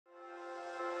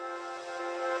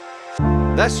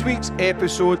This week's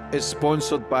episode is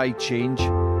sponsored by Change.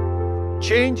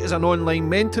 Change is an online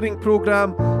mentoring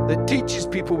program that teaches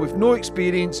people with no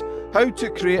experience how to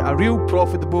create a real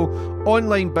profitable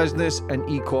online business in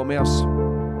e-commerce.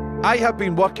 I have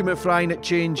been working with Ryan at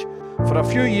Change for a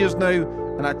few years now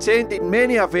and attended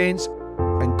many events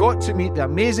and got to meet the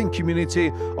amazing community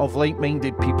of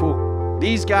like-minded people.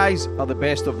 These guys are the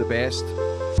best of the best.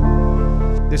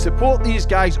 The support these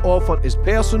guys offer is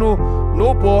personal,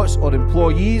 no bots or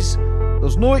employees.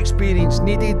 There's no experience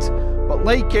needed, but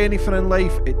like anything in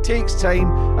life, it takes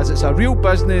time as it's a real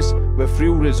business with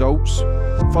real results.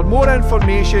 For more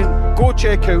information, go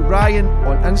check out Ryan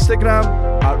on Instagram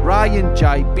at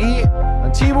RyanJB,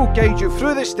 and he will guide you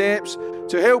through the steps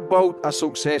to help build a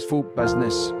successful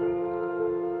business.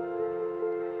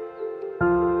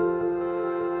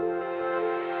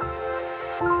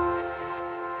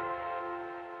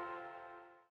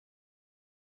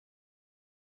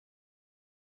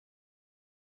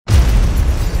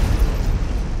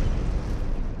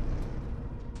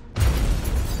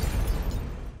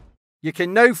 You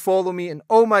can now follow me on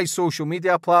all my social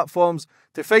media platforms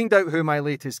to find out who my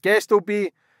latest guest will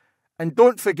be. And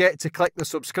don't forget to click the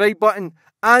subscribe button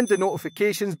and the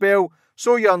notifications bell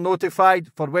so you're notified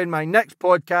for when my next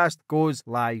podcast goes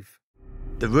live.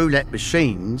 The roulette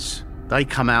machines, they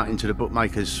come out into the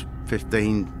bookmakers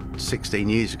 15, 16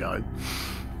 years ago.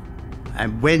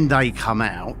 And when they come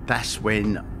out, that's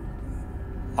when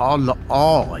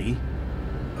I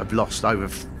have lost over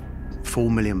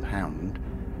 £4 million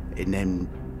in them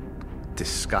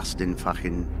disgusting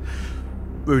fucking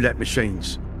roulette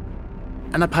machines.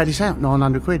 And I paid this out,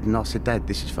 900 quid, and I said, Dad,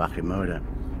 this is fucking murder.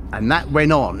 And that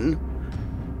went on,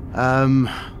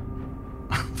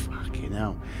 fucking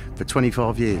hell, for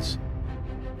 25 years.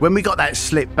 When we got that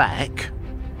slip back,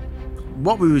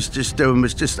 what we was just doing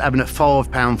was just having a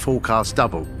 £5 forecast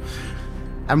double.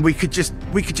 And we could just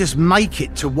make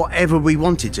it to whatever we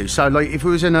wanted to. So like if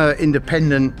we was in an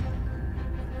independent,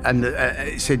 and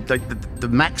it said like the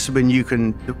maximum you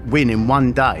can win in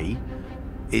one day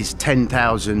is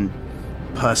 10,000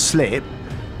 per slip.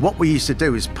 What we used to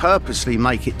do is purposely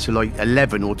make it to like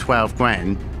 11 or 12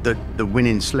 grand, the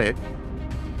winning slip.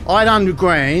 I had 100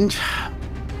 grand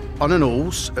on an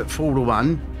alls at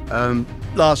 4-1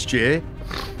 last year,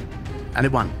 and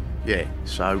it won. Yeah,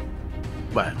 so,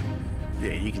 well,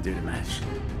 yeah, you can do the maths.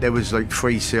 There was like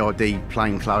 3 CID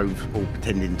plain clothes all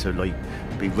pretending to like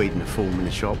be reading the form in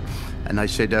the shop, and they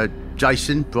said,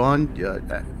 Jason, Brian,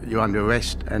 you're under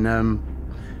arrest, and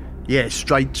yeah,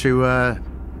 straight to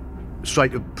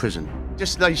prison.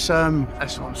 Just those,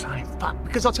 that's what I'm saying. Fuck,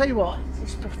 because I'll tell you what,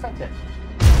 it's pathetic.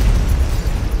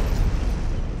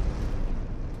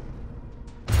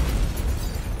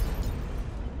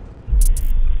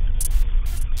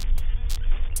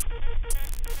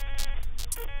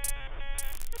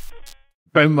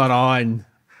 Boom, we're on.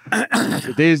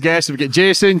 Today's guest, we've got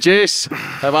Jason. Jace,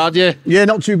 how are you? Yeah,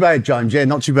 not too bad, James. Yeah,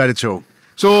 not too bad at all.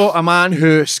 So, a man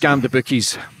who scammed the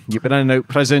bookies. You've been in and out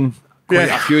prison quite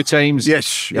a few times.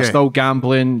 Yes. You're still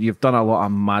gambling. You've done a lot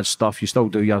of mad stuff. You still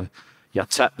do your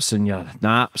tips and your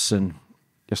naps, and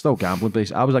you're still gambling.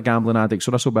 Basically. I was a gambling addict,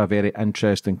 so this will be a very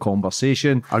interesting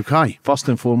conversation. Okay. First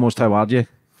and foremost, how are you?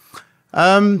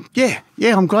 Yeah,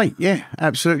 I'm great. Yeah,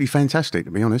 absolutely fantastic,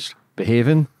 to be honest.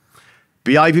 Behaving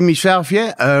myself,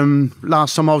 yeah.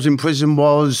 Last time I was in prison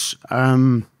was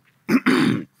 2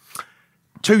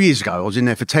 years ago. I was in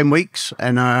there for 10 weeks,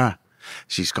 and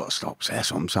she's got to stop. So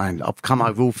that's what I'm saying. I've come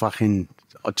over all fucking.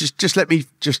 Just let me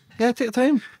just. Yeah, take your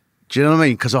time. Do you know what I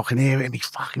mean? Because I can hear it in me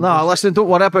fucking. No, listen, don't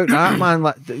worry about that, man.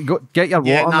 Like, get your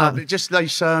water. Yeah, on but just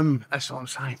those. That's what I'm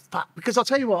saying. Fuck, because I'll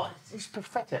tell you what, it's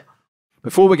pathetic.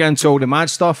 Before we get into all the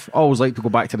mad stuff, I always like to go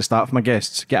back to the start for my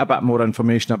guests, get a bit more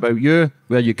information about you,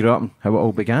 where you grew up and how it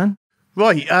all began.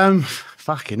 Right,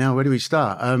 fucking hell, where do we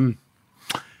start?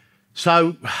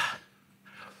 So,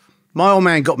 my old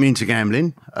man got me into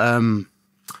gambling. When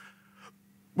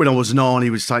I was 9,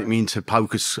 he would take me into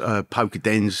poker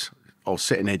dens. I was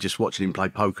sitting there just watching him play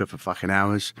poker for fucking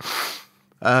hours.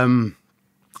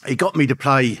 He got me to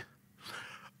play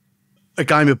a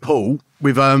game of pool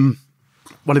with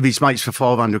one of his mates for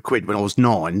 500 quid when I was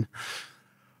 9.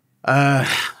 I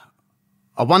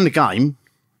won the game,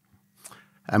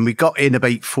 and we got in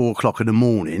about 4 o'clock in the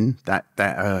morning that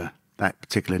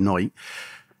particular night.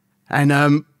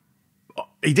 And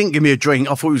he didn't give me a drink.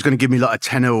 I thought he was going to give me like a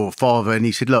tenner or a fiver, and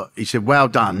he said, "Look," he said, "well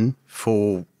done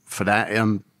for that.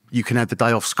 You can have the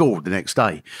day off school the next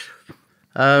day."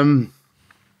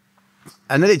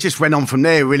 And then it just went on from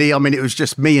there, really. I mean, it was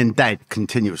just me and Dad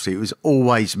continuously. It was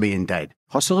always me and Dad.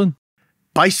 Hustling?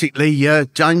 Basically,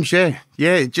 James,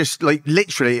 yeah, just like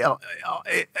literally,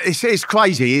 it's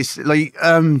crazy. It's like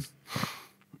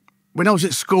when I was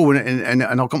at school and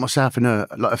I got myself in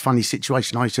a funny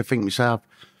situation, I used to think to myself,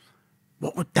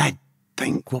 what would Dad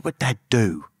think? What would Dad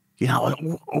do? You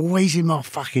know, always in my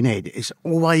fucking head, it's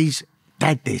always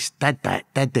Dad this, Dad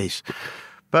that, Dad this.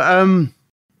 But how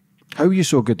are you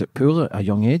so good at pool at a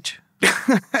young age?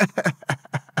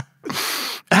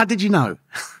 How did you know?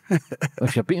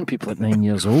 If you're beating people at 9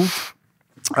 years old.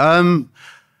 I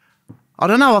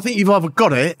don't know. I think you've either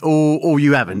got it or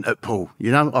you haven't at pool.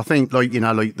 You know, I think like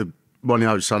the Ronnie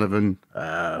O'Sullivan,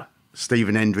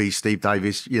 Stephen Hendry, Steve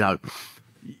Davis. You know,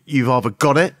 you've either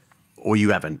got it or you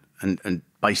haven't, and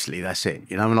basically that's it.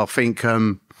 You know, and I think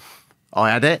I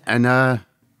had it, and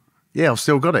I've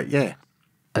still got it. Yeah.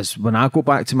 As when I go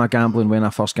back to my gambling, when I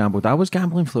first gambled, I was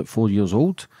gambling for like 4 years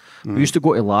old. We used to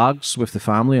go to Largs with the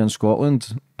family in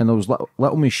Scotland, and there was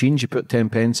little machines you put 10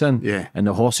 pence in, and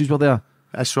the horses were there.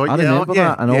 That's right. I remember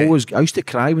that, and I used to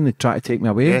cry when they tried to take me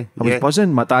away. I was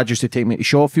buzzing. My dad used to take me to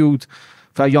Shawfield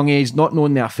for a young age, not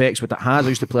knowing the effects what it has. I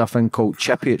used to play a thing called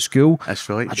Chippy at school. That's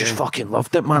right. I just fucking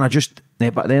loved it, man.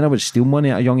 But then I would steal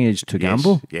money at a young age to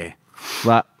gamble. Yeah.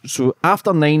 Like, so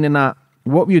after 9 and that,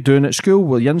 what were you doing at school?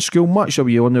 Were you in school much, or were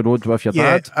you on the road with your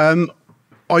dad?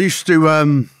 I used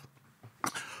to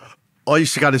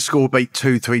go to school about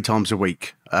 2-3 times a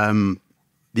week.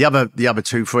 The other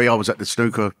 2-3, I was at the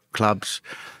snooker clubs,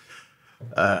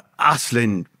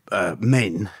 hustling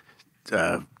men,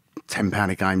 £10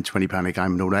 a game, £20 a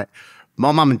game, and all that.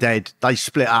 My mum and dad, they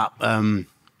split up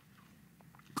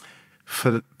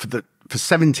for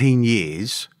 17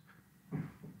 years,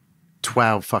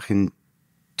 12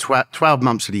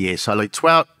 months of the year. So like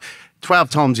 12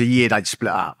 times a year they'd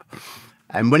split up.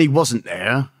 And when he wasn't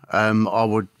there, I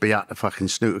would be at the fucking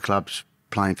snooker clubs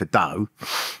playing for dough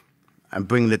and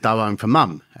bring the dough home for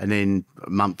mum. And then a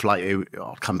month later,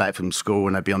 I'd come back from school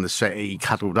and they'd be on the settee,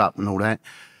 cuddled up and all that,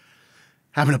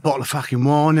 having a bottle of fucking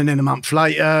wine. And then a month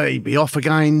later, he'd be off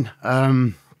again.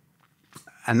 And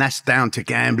that's down to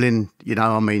gambling. You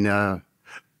know, I mean,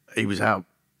 he was out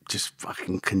just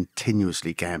fucking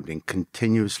continuously gambling,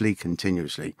 continuously.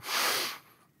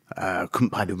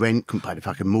 Couldn't pay the rent, couldn't pay the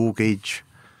fucking mortgage.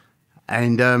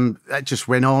 And that just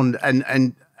went on.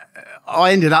 And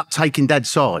I ended up taking Dad's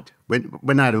side.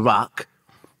 When I had a ruck,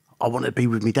 I wanted to be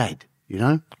with me Dad, you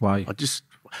know? Why?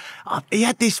 He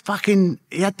had this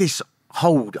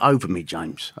hold over me,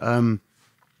 James.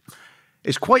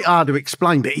 It's quite hard to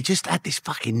explain, but he just had this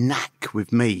fucking knack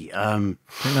with me. I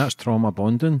think that's trauma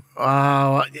bonding.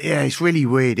 Oh, yeah, it's really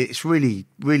weird. It's really,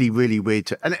 really, really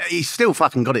weird. And he's still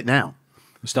fucking got it now.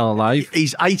 Still alive?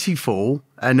 He's 84,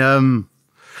 and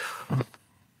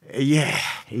he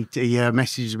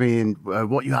messaged me and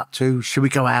what you up to? Should we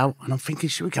go out? And I'm thinking,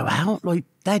 should we go out? Like,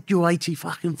 Dad, you're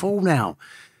 84 now.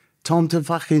 Time to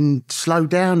fucking slow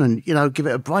down and, you know, give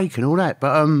it a break and all that.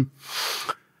 But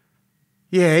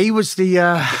yeah, he was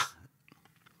the.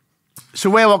 So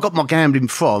where I got my gambling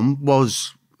from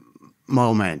was my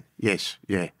old man. Yes,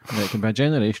 yeah. It can be a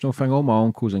generational thing. All my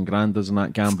uncles and granddads and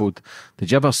that gambled.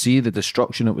 Did you ever see the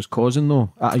destruction it was causing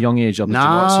though at a young age? Or did you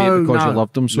not see it because you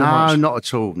loved them so much? No, not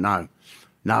at all. No,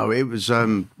 it was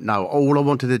no. All I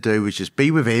wanted to do was just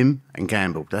be with him and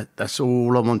gamble. That's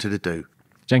all I wanted to do.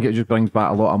 Do you think it just brings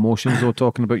back a lot of emotions though,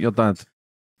 talking about your dad?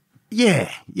 Yeah,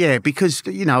 because,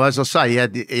 you know, as I say,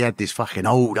 he had this fucking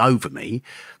hold over me,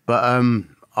 but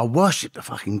I worshipped the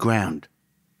fucking ground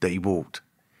that he walked.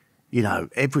 You know,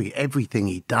 everything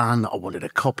he'd done, I wanted to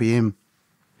copy him.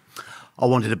 I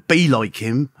wanted to be like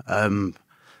him. I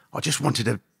just wanted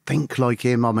to think like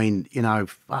him. I mean, you know,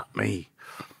 fuck me.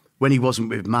 When he wasn't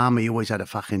with Mum, he always had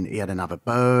he had another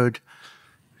bird.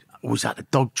 Always at the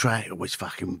dog track, always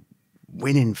fucking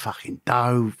winning fucking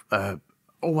dough.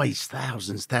 Always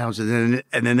thousands. And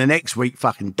then the next week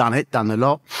fucking done the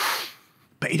lot.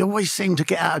 But he'd always seem to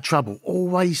get out of trouble.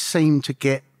 Always seemed to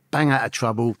get bang out of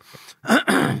trouble.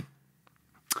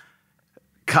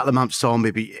 Couple of months' time,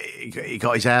 maybe he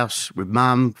got his house with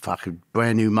Mum, fucking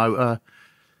brand new motor.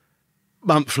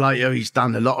 Month later, he's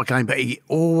done a lot again, but he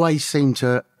always seemed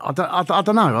to. I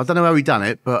don't know how he done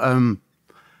it, but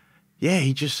yeah,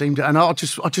 he just seemed to. And I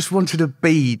just wanted to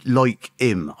be like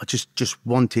him. I just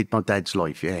wanted my dad's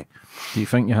life. Yeah. Do you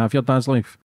think you have your dad's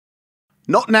life?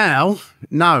 Not now.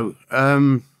 No.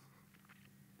 I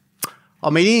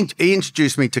mean, he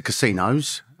introduced me to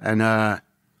casinos and the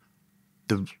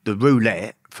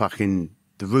roulette.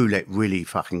 The roulette really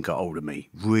fucking got hold of me.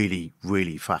 Really,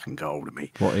 really fucking got hold of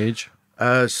me. What age?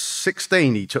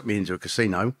 16, he took me into a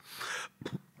casino.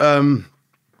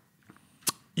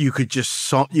 you could just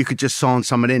sign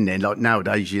someone in there. Like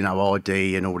nowadays, you know,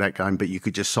 ID and all that going, but you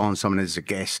could just sign someone as a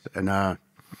guest. And I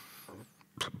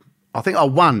think I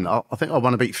won. I think I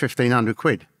won about 1,500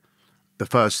 quid the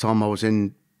first time I was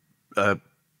in a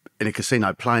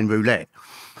casino playing roulette.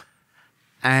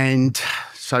 And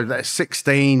so that's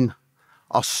 16.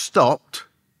 I stopped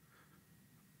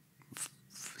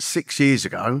 6 years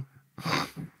ago.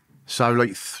 So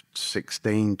like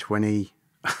 16, 20,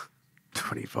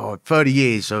 25, 30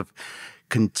 years of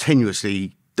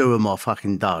continuously doing my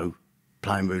fucking dough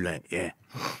playing roulette, yeah.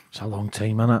 It's a long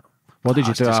time, innit? What did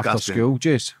you do after school,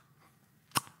 Jace?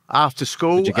 After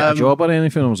school, did you get a job or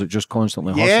anything, or was it just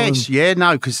constantly hustling?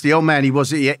 No, because the old man,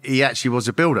 he actually was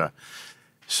a builder.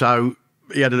 So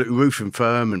he had a little roofing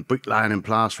firm and bricklaying and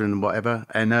plastering and whatever.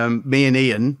 And me and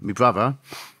Ian, my brother,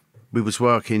 we was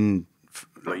working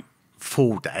like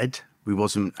full dad. We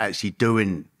wasn't actually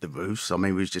doing the roofs. I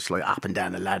mean, we was just like up and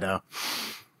down the ladder,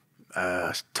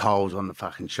 tiles on the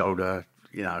fucking shoulder,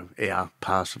 you know,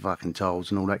 past the fucking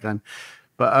tiles and all that game.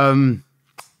 But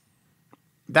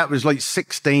that was like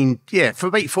 16, for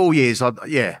about 4 years, I'd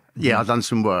done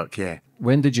some work, yeah.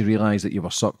 When did you realise that you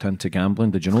were sucked into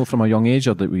gambling? Did you know from a young age,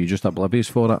 or were you just oblivious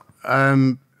for it?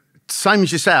 Same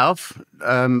as yourself.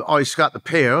 I used to go up the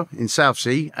pier in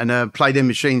Southsea and play them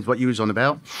machines, what you was on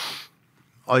about.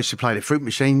 I used to play the fruit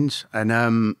machines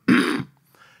and,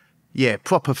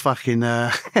 proper fucking,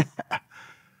 about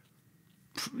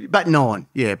 9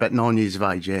 years of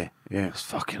age, yeah. It's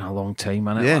fucking a long time,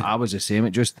 man. Yeah. I was the same. I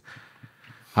just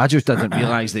didn't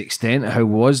realise the extent of how it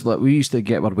was. Like, we used to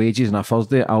get our wages on a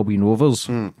Thursday at Albion Rovers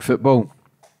football.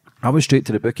 I was straight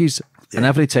to the bookies. Yeah. And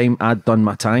every time I'd done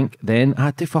my tank, then I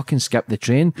had to fucking skip the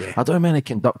train. Yeah. I don't know how many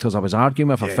conductors I was arguing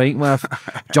with or fighting with,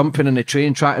 jumping in the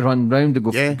train, trying to run round and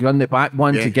go run the back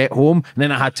one to get home. And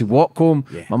then I had to walk home.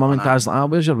 Yeah. My mum and dad's like,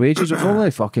 where's your wages? It was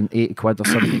only fucking 80 quid or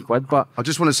 70 quid. But I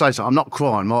just want to say something. I'm not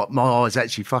crying. My eyes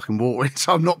actually fucking watering,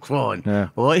 so I'm not crying. Yeah.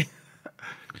 All right?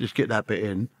 Just get that bit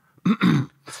in.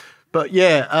 But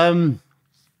yeah,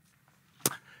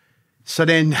 so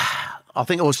then I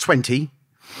think I was 20.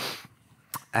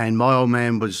 And my old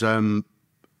man was,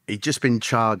 he'd just been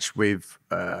charged with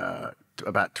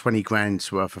about 20 grand's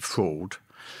worth of fraud.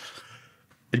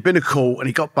 He'd been to court and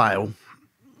he got bail.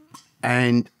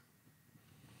 And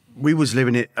we was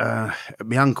living at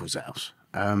my uncle's house.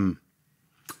 And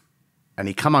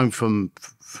he come home from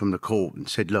the court and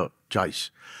said, look,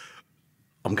 Jace,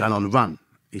 I'm going on the run.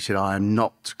 He said, I am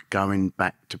not going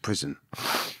back to prison.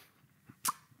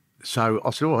 So I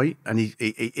said, all right. And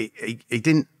he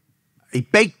didn't. He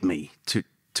begged me to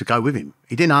go with him.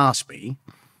 He didn't ask me.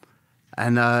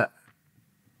 And I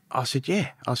said,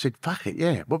 yeah. I said, fuck it,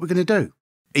 yeah. What are we going to do?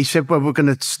 He said, well, we're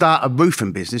going to start a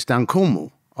roofing business down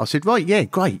Cornwall. I said, right, yeah,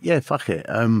 great. Yeah, fuck it.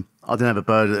 I didn't have a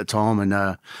bird at the time. And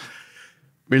my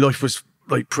life was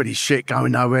like pretty shit,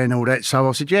 going nowhere and all that. So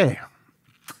I said, yeah.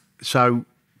 So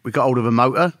we got hold of a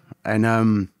motor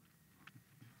and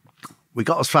we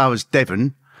got as far as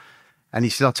Devon. And he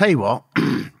said, I'll tell you what.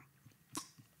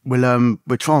 We'll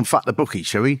try and fuck the bookie,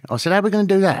 shall we? I said, how are we going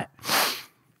to do that?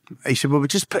 He said, well, we'll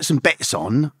just put some bets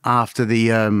on after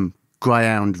the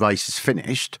greyhound race is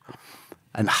finished,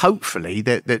 and hopefully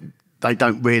that they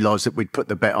don't realise that we'd put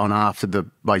the bet on after the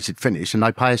race had finished and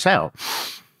they pay us out.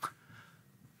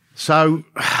 So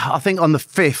I think on the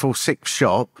 5th or 6th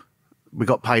shop, we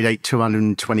got paid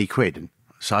 220 quid.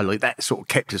 So like that sort of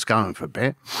kept us going for a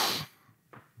bit.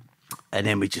 And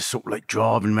then we just sort of like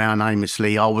driving around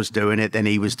aimlessly. I was doing it, then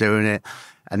he was doing it.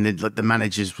 And then like, the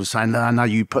managers were saying, no,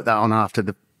 you put that on after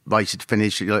the race had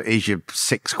finished. Here's your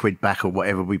 6 quid back or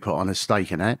whatever we put on a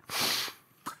stake in it.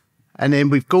 And then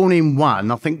we've gone in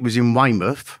one, I think it was in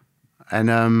Weymouth.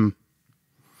 And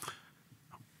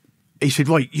he said,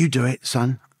 right, you do it,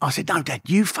 son. I said, no, Dad,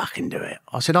 you fucking do it.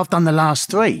 I said, I've done the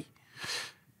last 3.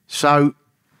 So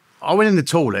I went in the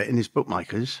toilet in this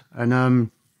bookmaker's and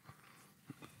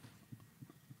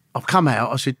I've come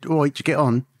out. I said, all right, did you get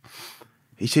on?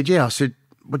 He said, yeah. I said,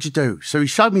 what'd you do? So he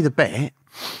showed me the bet.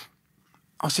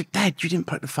 I said, Dad, you didn't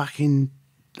put the fucking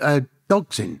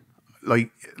dogs in.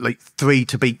 Like 3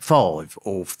 to beat 5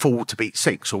 or 4 to beat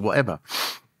 6 or whatever.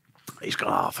 He's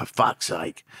gone, oh, for fuck's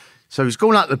sake. So he's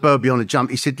gone out the Burby on a jump.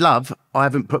 He said, love, I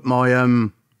haven't put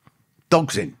my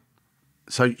dogs in.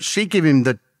 So she gave him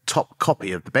the top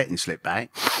copy of the betting slip back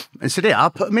and said, yeah, I'll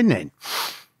put them in then.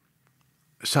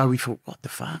 So we thought, what the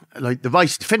fuck? Like the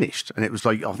race had finished, and it was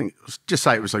like, I think, just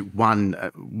say it was like one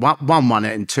won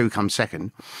it and 2 come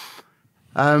second.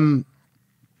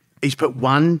 He's put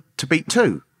 1 to beat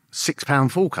 2,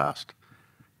 £6 forecast.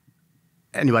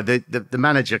 Anyway, the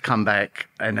manager come back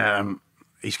and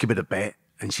he's given a bet,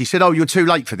 And she said, oh, you're too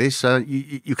late for this.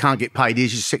 You can't get paid.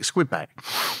 Here's your £6 back.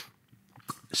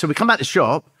 So we come back to the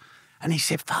shop and he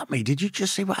said, fuck me, did you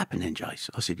just see what happened then, Jace?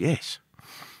 I said, yes.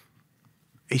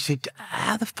 He said,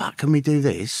 how the fuck can we do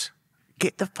this?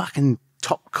 Get the fucking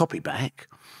top copy back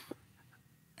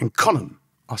and con them.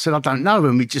 I said, I don't know.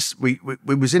 And we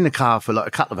was in the car for like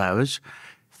a couple of hours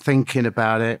thinking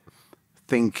about it,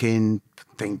 thinking,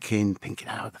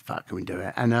 how the fuck can we do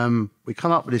it? And we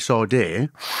come up with this idea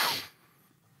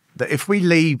that if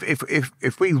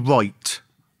we write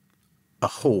a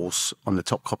horse on the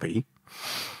top copy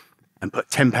and put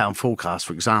 £10 forecast,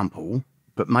 for example,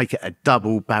 but make it a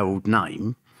double-barreled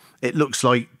name, it looks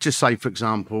like, just say, for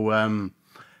example,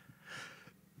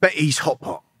 Betty's Hot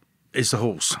Pot is the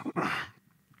horse.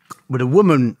 With a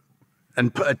woman,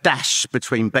 and put a dash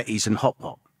between Betty's and Hot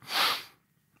Pot.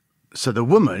 So the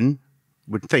woman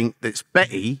would think that it's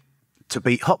Betty to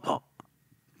beat Hot Pot.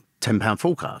 £10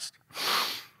 forecast.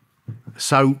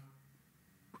 So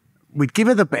we'd give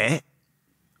her the bet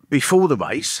before the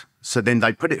race. So then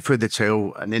they put it through the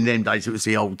till, and in them days it was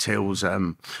the old tills.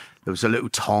 There was a little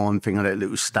time thing on it, a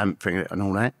little stamp thing and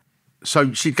all that.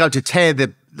 So she'd go to tear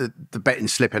the betting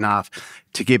slip in half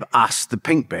to give us the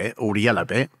pink bit or the yellow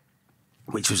bit,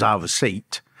 which was our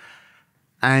receipt.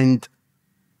 And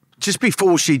just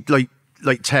before she'd like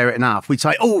tear it in half, we'd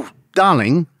say, oh,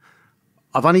 darling,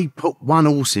 I've only put one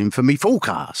horse in for me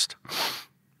forecast.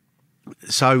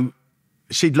 So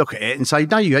she'd look at it and say,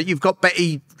 no, you've got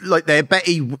Betty,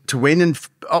 Betty to win and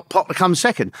Hot Pot to come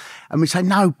second. And we'd say,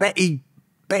 no, Betty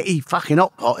fucking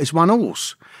Hot Pot is one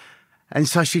horse. And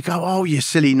so she'd go, oh, you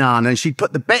silly nun. And she'd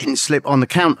put the betting slip on the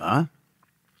counter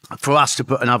for us to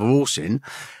put another horse in.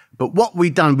 But what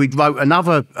we'd done, we'd wrote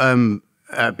another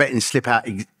betting slip out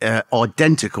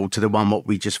identical to the one what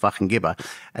we just fucking give her.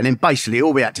 And then basically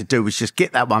all we had to do was just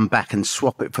get that one back and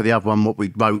swap it for the other one what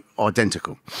we wrote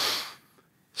identical.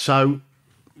 So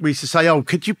we used to say, oh,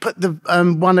 could you put the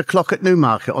 1 o'clock at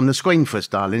Newmarket on the screen for us,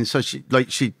 darling? So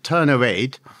she'd turn her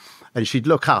head and she'd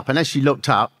look up. And as she looked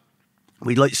up,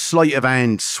 we'd sleight of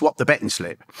hand swap the betting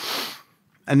slip.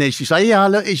 And then she'd say, yeah,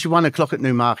 look, it's your 1 o'clock at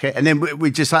Newmarket. And then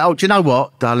we'd just say, oh, do you know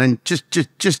what, darling?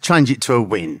 Just change it to a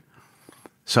win.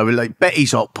 So we're like,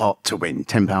 Betty's Hot Pot to win,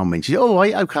 £10 win. She said, all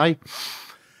right, okay.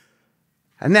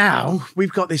 And now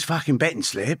we've got this fucking betting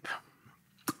slip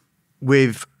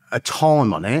with a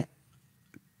time on it,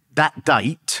 that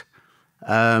date,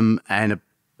 and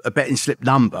a betting slip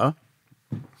number,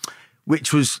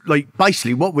 which was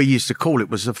basically what we used to call it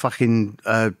was a fucking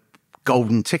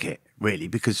golden ticket, really,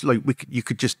 because you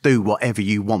could just do whatever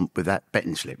you want with that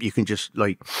betting slip. You can just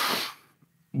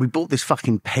we bought this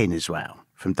fucking pen as well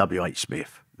from WH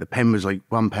Smith. The pen was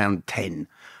 £1.10,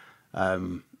 a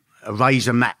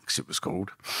Razor Max it was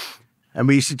called. And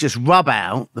we used to just rub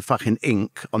out the fucking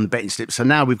ink on the betting slip. So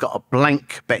now we've got a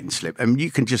blank betting slip and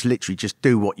you can just literally just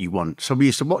do what you want. So we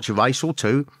used to watch a race or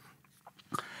two.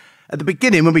 At the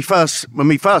beginning, when we first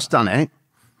done it,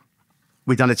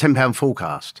 we'd done a £10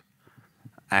 forecast.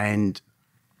 And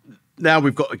now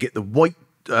we've got to get the white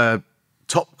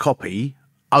top copy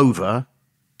over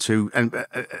to, and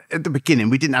at the beginning,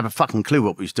 we didn't have a fucking clue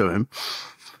what we was doing.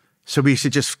 So we used to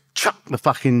just chuck the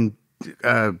fucking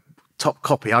top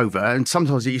copy over, and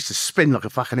sometimes it used to spin like a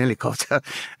fucking helicopter,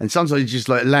 and sometimes it just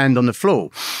land on the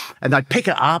floor. And they'd pick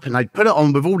it up and they'd put it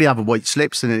on with all the other white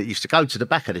slips, and then it used to go to the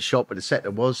back of the shop where the setter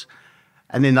was,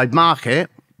 and then they'd mark it.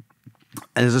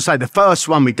 And as I say, the first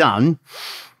one we done,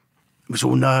 it was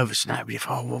all nervous now. We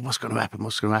thought, oh, well, what's going to happen?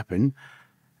 What's going to happen?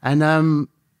 And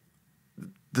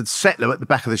the settler at the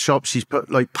back of the shop, she's put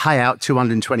pay out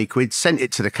 220 quid, sent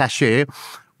it to the cashier.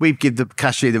 We'd give the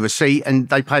cashier the receipt and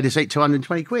they paid us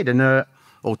 220 quid and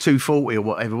or 240 or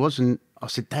whatever it was. And I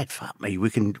said, Dad, fuck me, we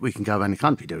can go around the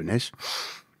country doing this.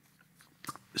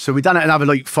 So we'd done it another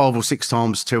 5 or 6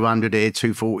 times, 200 here,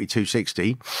 240,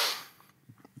 260.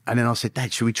 And then I said,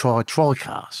 Dad, should we try a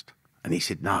TriCast? And he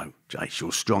said, no, Jace,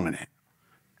 you're strong in it.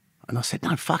 And I said,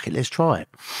 no, fuck it, let's try it.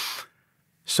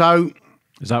 So...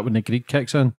 Is that when the greed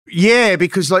kicks in? Yeah,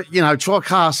 because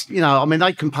TriCast, I mean,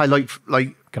 they can pay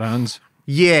Grands.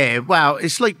 Yeah, well,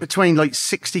 it's between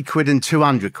 60 quid and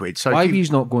 200 quid. So why are you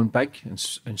not going big and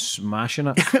smashing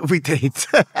it? We did.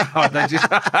 Oh, did you?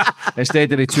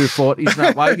 Instead of the 240s,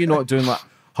 now, why are you not doing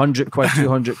 100 quid,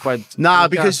 200 quid? No,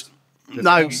 because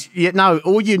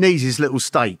all you need is little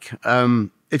stake.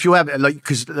 If you have it,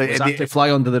 because exactly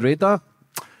fly under the radar.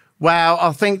 Well,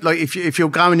 I think if you're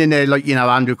going in there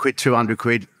 100 quid, 200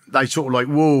 quid, they sort of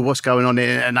whoa, what's going on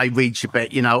here? And they read your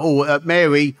bet,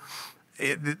 Mary,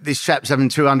 this chap's having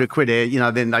 200 quid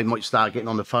here, then they might start getting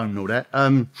on the phone and all that.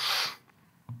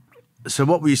 So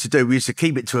what we used to do, we used to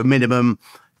keep it to a minimum,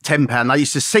 £10. I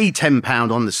used to see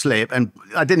 £10 on the slip, and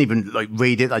I didn't even like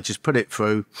read it. I just put it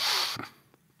through.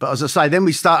 But as I say, then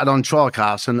we started on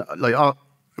TriCast, and like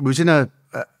it was in a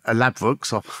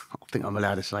Ladbrokes. I think I'm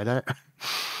allowed to say that.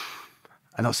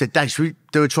 And I said, Dad, should we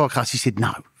do a TriCast? He said,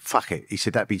 no, fuck it. He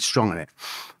said, that'd be strong in it.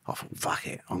 I thought, fuck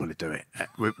it, I'm going to do it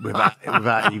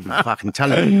without even fucking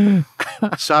telling him.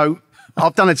 So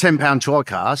I've done a £10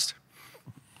 TriCast.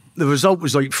 The result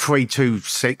was like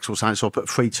 326 or something, so I put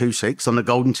 326 on the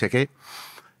golden ticket.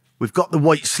 We've got the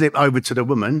white slip over to the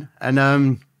woman,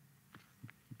 and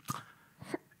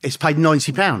it's paid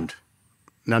 £90.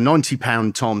 Now,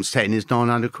 £90 times 10 is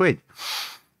 900 quid.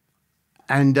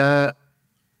 And the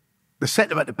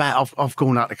settler at the back, I've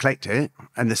gone out to collect it,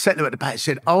 and the settler at the back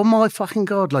said, oh my fucking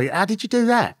God, like, how did you do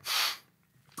that?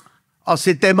 I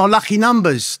said, they're my lucky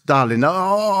numbers, darling.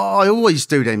 I always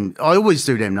do them. I always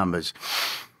do them numbers.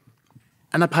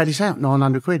 And they paid us out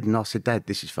 900 quid. And I said, Dad,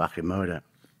 this is fucking murder.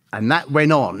 And that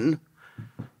went on,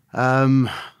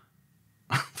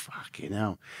 fucking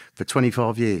hell, for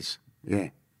 25 years. Yeah.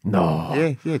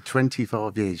 No. Yeah,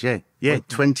 25 years, yeah.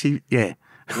 20, yeah.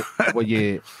 Were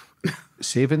you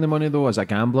saving the money, though, as a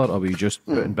gambler, or were you just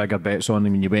putting bigger bets on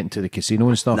them when you went to the casino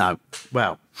and stuff? No.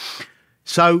 Well,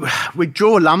 so we'd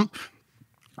draw a lump.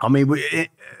 I mean,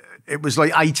 it was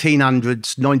like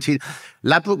 1800s, 19...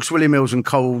 Ladbrokes, William Hills and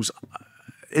Coles,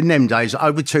 in them days,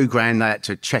 over £2,000, they had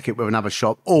to check it with another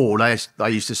shop. Or they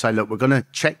used to say, look, we're going to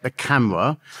check the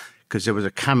camera, because there was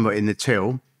a camera in the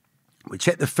till. We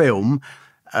check the film,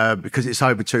 because it's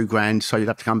over £2,000, so you'd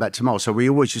have to come back tomorrow. So we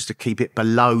always used to keep it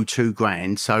below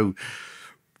 £2,000, so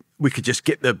we could just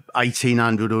get the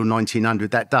 1800 or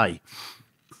 1900 that day.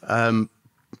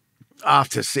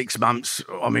 After 6 months,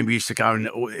 I mean, we used to go, and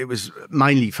it was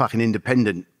mainly fucking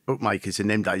independent bookmakers in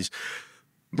them days.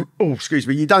 Oh, excuse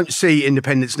me. You don't see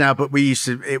independents now, but we used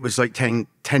to, it was like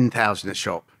 10,000 a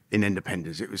shop in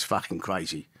independents. It was fucking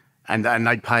crazy. And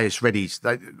they'd pay us readies.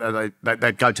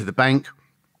 They'd go to the bank.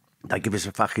 They'd give us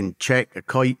a fucking check, a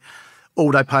kite.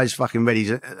 All they pay us fucking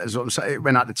readies. As I'm saying, it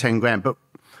went up to 10 grand. But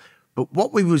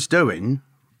what we was doing,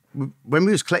 when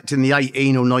we was collecting the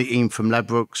 18 or 19 from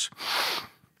Ladbrokes,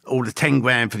 or the 10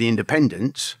 grand for the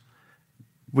independents,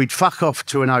 we'd fuck off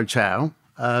to an hotel,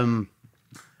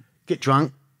 get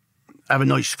drunk, have a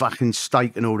nice fucking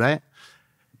steak and all that.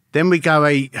 Then we go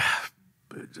eat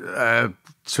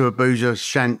to a boozer,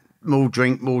 more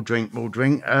drink.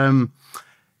 Then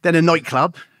a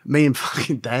nightclub, me and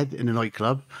fucking Dad in a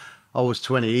nightclub. I was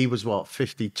 20, he was what,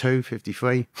 52,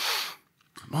 53.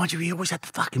 Mind you, he always had the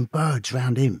fucking birds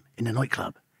round him in the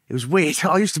nightclub. It was weird.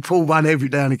 I used to pull one every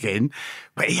now and again,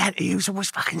 but he was always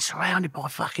fucking surrounded by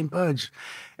fucking birds.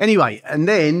 Anyway, and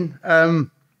then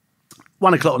 1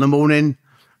 o'clock in the morning,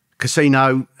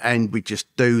 casino, and we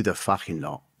just do the fucking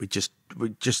lot. We just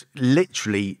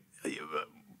literally,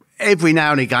 every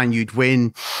now and again you'd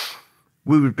win.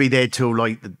 We would be there till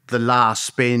like the last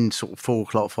spin, sort of 4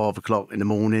 o'clock, 5 o'clock in the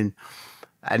morning.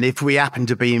 And if we happened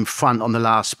to be in front on the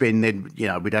last spin, then, you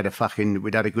know, we'd had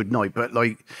a good night. But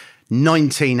like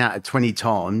 19 out of 20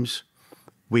 times,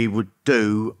 we would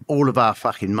do all of our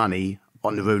fucking money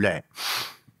on the roulette.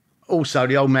 Also,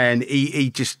 the old man,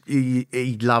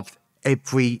 he loved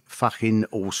every fucking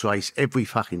horse race, every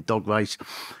fucking dog race.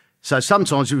 So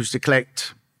sometimes we used to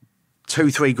collect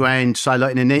 2-3 grand, say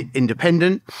like in an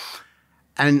independent.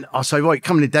 And I say, right,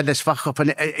 come on, Dad, let's fuck off.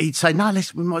 And he'd say, no,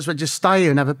 we might as well just stay here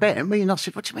and have a bet. And I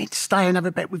said, what do you mean stay here and have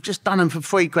a bet? We've just done them for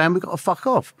 3 grand. We've got to fuck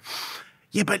off.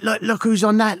 Yeah, but look who's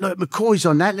on that. Look, McCoy's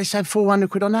on that. Let's have 400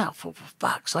 quid on that. For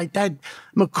fuck's sake, Dad,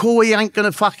 McCoy ain't going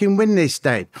to fucking win this,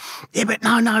 Dad. Yeah, but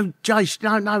no, Jace,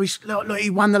 no. Look, he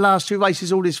won the last 2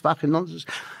 races, all this fucking nonsense.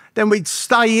 Then we'd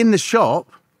stay in the shop.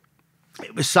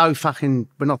 It was so fucking,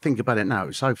 when I think about it now, it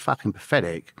was so fucking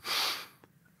pathetic.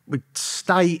 We'd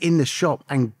stay in the shop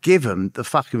and give them the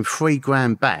fucking 3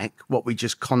 grand back, what we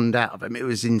just conned out of them. It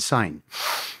was insane.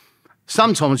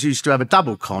 Sometimes we used to have a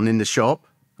double con in the shop.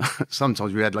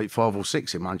 Sometimes we had like 5 or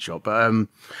 6 in one shop. But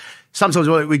sometimes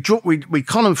we'd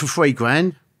con them for 3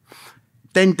 grand.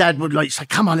 Then Dad would like say,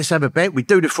 come on, let's have a bet. We'd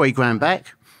do the 3 grand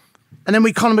back. And then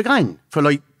we'd con them again for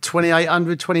like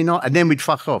 2,800, 29. And then we'd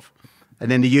fuck off. And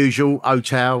then the usual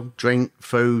hotel, drink,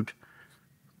 food,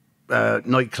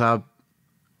 nightclub,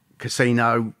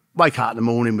 casino, wake up in the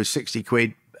morning with 60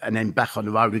 quid and then back on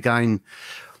the road again.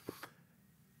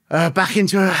 Back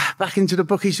into the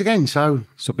bookies again. So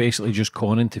basically just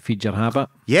conning to feed your habit?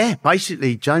 Yeah,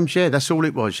 basically, James, yeah, that's all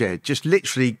it was, yeah. Just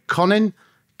literally conning,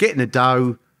 getting the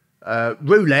dough,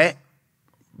 roulette,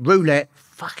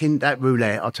 fucking that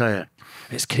roulette, I'll tell you.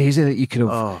 It's crazy that you could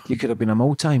have been a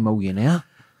multi-millionaire.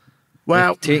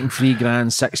 Well, taking 3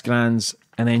 grand, 6 grands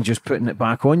and then just putting it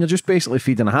back on. You're just basically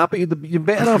feeding a habit. You're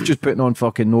better off just putting on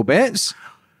fucking no bets.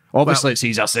 Obviously, it's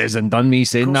easier says than done, me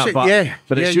saying that,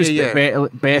 but it's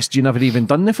just best you never even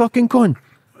done the fucking con.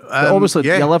 Obviously,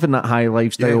 you're living that high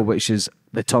lifestyle, which is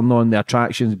the turn on, the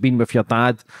attractions, being with your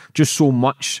dad, just so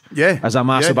much as a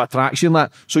massive attraction. Like,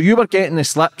 so you were getting the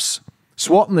slips,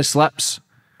 swapping the slips.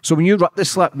 So when you ripped the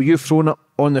slip, were you throwing it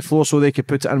on the floor so they could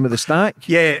put it in with the stack?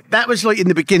 Yeah, that was like in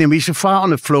the beginning. We used to throw it on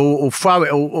the floor or throw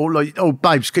it or like, oh,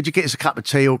 babes, could you get us a cup of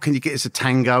tea or can you get us a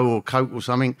tango or Coke or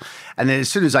something? And then as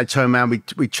soon as they turn around,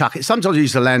 we chuck it. Sometimes it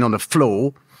used to land on the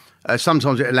floor.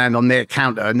 Sometimes it would land on their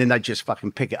counter and then they just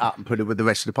fucking pick it up and put it with the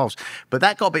rest of the pots. But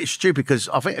that got a bit stupid because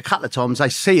I think a couple of times they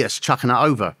see us chucking it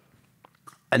over.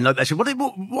 And like, they said, what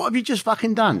have you just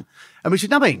fucking done? And we said,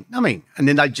 nothing. And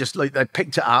then they just like they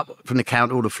picked it up from the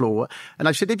counter or the floor, and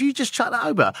I said, have you just chucked that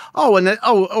over? Oh, and then,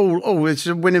 it's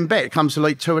a winning bet. It comes to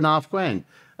like $2.5 grand.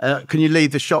 Can you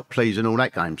leave the shop, please, and all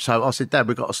that game? So I said, Dad,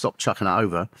 we've got to stop chucking it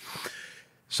over.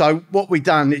 So what we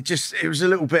done, it was a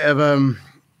little bit of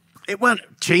it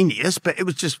weren't genius, but it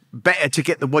was just better to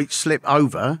get the white slip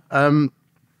over.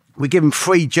 We give them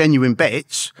 3 genuine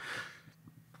bets.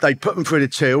 They put them through the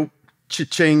till.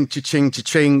 Cha-ching, cha-ching,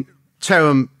 cha-ching,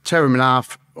 tear them in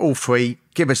half, all 3,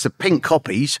 give us the pink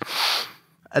copies,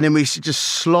 and then we should just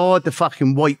slide the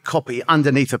fucking white copy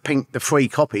underneath the 3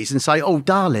 copies and say, oh,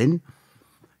 darling,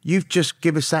 you've just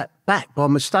give us that back by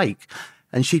mistake.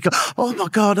 And she'd go, oh my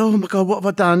God, what have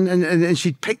I done? And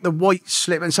she'd pick the white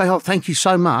slip and say, oh, thank you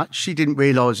so much. She didn't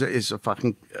realise it's a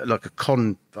fucking, like a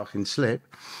con fucking slip.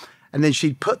 And then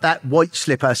she'd put that white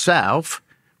slip herself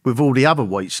with all the other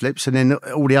white slips, and then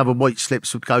all the other white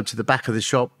slips would go to the back of the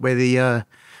shop where the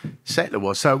settler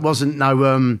was. So it wasn't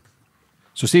no...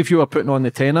 So see if you were putting on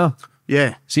the tenner,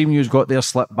 see when you've got their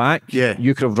slip back,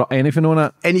 you could have wrote anything on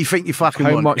it. Anything you fucking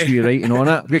want. How much were you writing on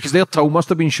it? Because their till must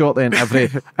have been short then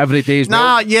every day's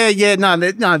no,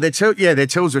 their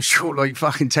tills are short like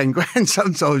fucking 10 grand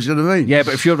sometimes, you know what I mean? Yeah,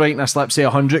 but if you're writing a slip, say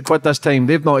 100 quid this time,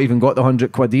 they've not even got the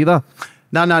 100 quid either.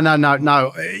 No.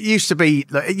 It used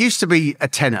to be a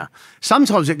tenner.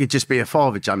 Sometimes it could just be a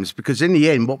fiver, James, because in the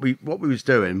end, what we was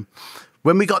doing,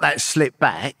 when we got that slip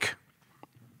back,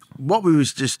 what we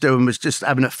was just doing was just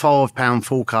having a £5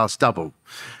 forecast double.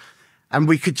 And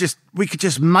we could just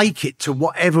make it to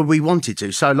whatever we wanted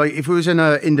to. So like if it was in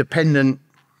an independent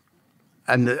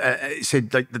and it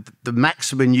said like the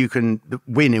maximum you can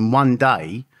win in one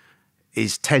day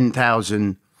is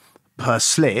 10,000 per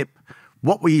slip,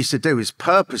 what we used to do is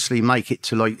purposely make it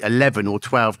to like 11 or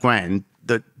 12 grand,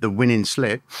 the winning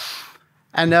slip.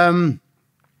 And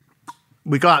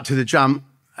we go out to the jump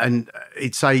and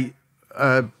he'd say,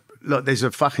 look, there's a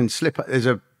fucking slip, there's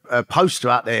a poster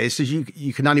out there. It says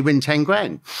you can only win 10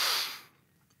 grand.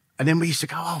 And then we used to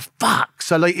go, oh, fuck.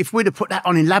 So like if we'd have put that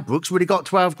on in Ladbrokes, we'd have got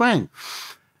 12 grand.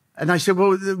 And they said,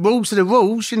 well, the rules are the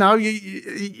rules, you know,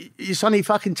 it's only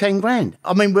fucking 10 grand.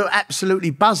 I mean, we're absolutely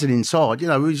buzzing inside, you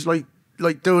know, it was like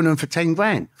doing them for 10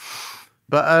 grand.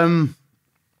 But,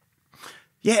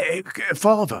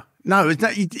 father. No,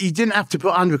 you didn't have to put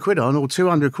 100 quid on or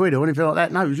 200 quid or anything like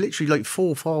that. No, it was literally like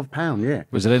 £4 or £5, yeah.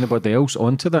 Was there anybody else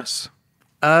onto this?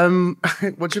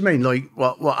 What do you mean? Like,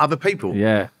 what other people?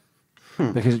 Yeah.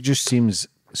 Because it just seems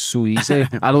so easy.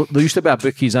 There used to be a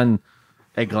Bookies in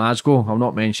Glasgow. I'll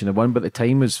not mention the one, but the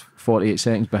time was 48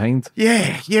 seconds behind.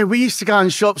 Yeah. We used to go in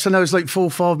shops and there was like 4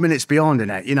 or 5 minutes behind in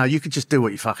that. You know, you could just do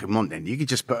what you fucking want then. You could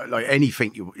just put like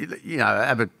anything, you know,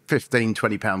 have a £15,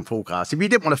 £20 forecast. If you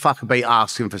didn't want to fucking be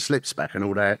asking for slips back and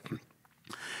all that,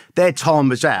 their time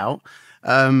was out.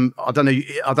 I don't know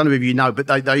if you know, but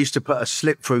they used to put a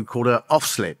slip through called an off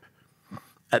slip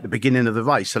at the beginning of the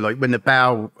race. So like when the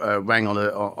bell rang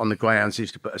on the greyhounds, they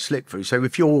used to put a slip through. So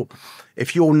if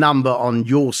your number on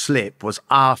your slip was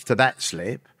after that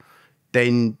slip,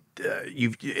 then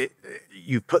you've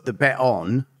put the bet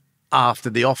on after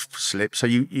the off slip, so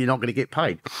you're not going to get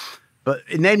paid. But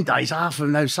in them days, half of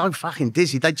them, they were so fucking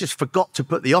dizzy, they just forgot to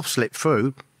put the off slip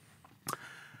through.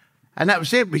 And that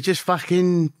was it. We just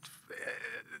fucking...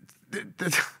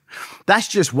 That's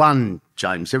just one,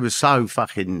 James. There was so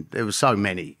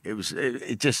many.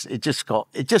 It just got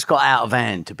out of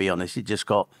hand, to be honest. It just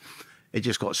got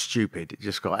stupid. It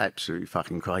just got absolutely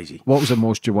fucking crazy. What was the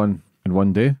most you won in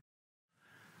one day?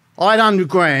 I had 100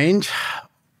 grand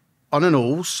on an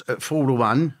horse at 4 to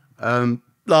 1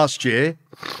 last year,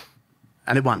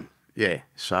 and it won. Yeah.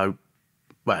 So,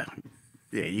 well,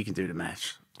 yeah, you can do the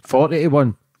maths. 40 to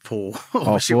 1. 4.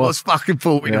 It was fucking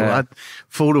 40 to 1.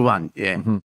 4 to 1. Yeah.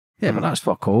 Mm-hmm. Yeah, but that's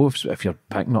fuck all if you're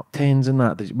picking up tens and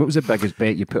that. What was the biggest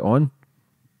bet you put on?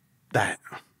 That.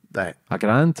 $1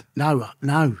 grand?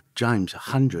 No, James,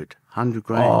 100. 100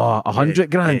 grand. Oh, 100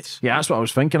 grand. Yes. Yeah, that's what I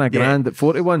was thinking. A grand at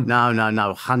 41. No,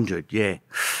 100. Yeah,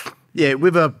 yeah.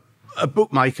 With a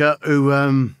bookmaker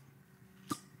who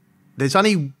there's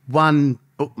only one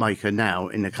bookmaker now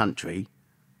in the country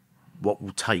what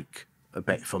will take a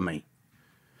bet from me.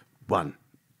 One.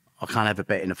 I can't have a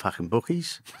bet in the fucking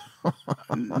bookies.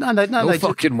 No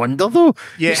fucking wonder though.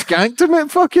 Yeah. You skanked him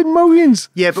at fucking millions.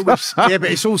 Yeah, but but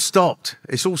it's all stopped.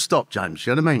 It's all stopped, James.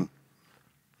 You know what I mean?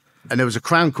 And there was a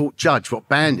Crown Court judge what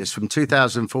banned us from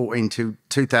 2014 to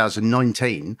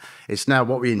 2019. It's now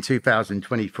what we're in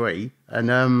 2023,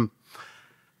 and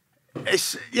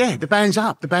it's the ban's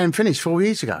up. The ban finished 4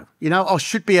 years ago. You know, I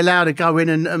should be allowed to go in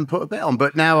and put a bet on,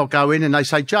 but now I'll go in and they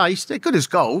say, Jace, they're good as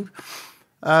gold.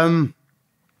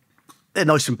 They're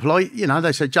nice and polite, you know.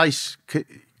 They said, Jace,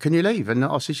 can you leave? And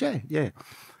I said, yeah.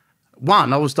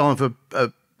 One, I was dying to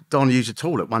use the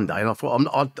toilet one day, and I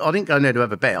thought, I didn't go in there to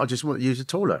have a bet. I just want to use the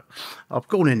toilet. I've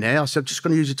gone in there. I said, I'm just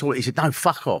going to use the toilet. He said, no,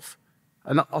 fuck off.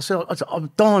 And I said,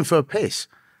 I'm dying for a piss.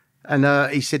 And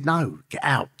he said, no, get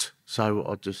out. So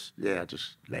I just left.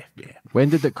 Yeah. When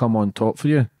did it come on top for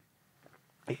you?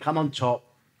 It come on top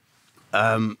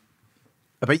about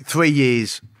 3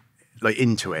 years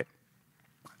into it.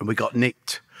 And we got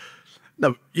nicked.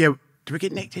 No, yeah, did we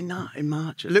get nicked in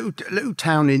March? A little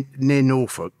town near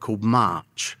Norfolk called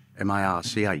March,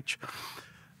 M-A-R-C-H.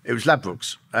 It was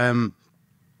Ladbrokes. And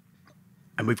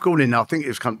we've gone in, I think it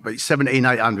was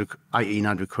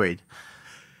 1,800 quid.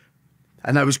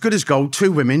 And they was good as gold,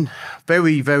 2 women,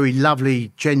 very, very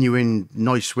lovely, genuine,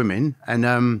 nice women.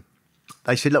 And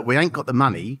they said, look, we ain't got the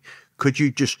money. Could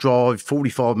you just drive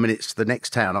 45 minutes to the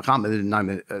next town? I can't remember the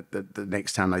name of the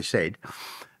next town they said.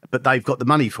 But they've got the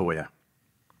money for you.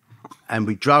 And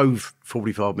we drove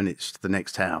 45 minutes to the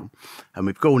next town, and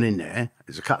we've gone in there.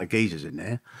 There's a couple of geezers in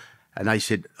there, and they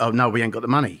said, oh, no, we ain't got the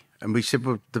money. And we said,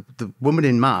 well, the woman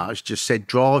in March just said,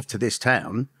 drive to this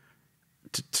town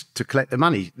to collect the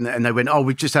money. And they went, oh,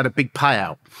 we've just had a big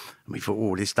payout. And we thought,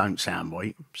 oh, this don't sound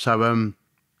right. So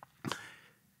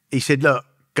he said, look,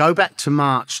 go back to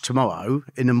March tomorrow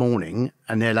in the morning,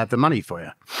 and they'll have the money for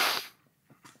you.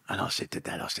 And I said to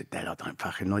Dad, I don't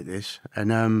fucking like this.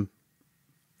 And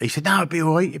he said, no, it'll be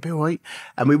all right.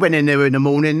 And we went in there in the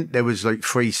morning. There was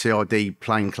 3 CID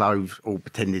plain clothes, all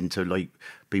pretending to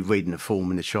be reading the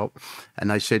form in the shop.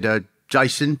 And they said,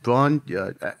 Jason, Brian,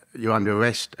 you're under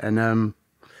arrest. And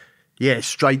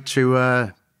straight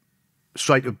to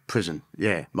prison.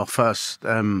 Yeah, my first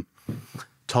time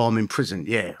in prison.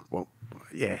 Yeah, well,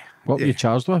 yeah. What were you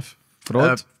charged with?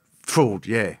 Fraud? Fraud,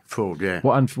 yeah.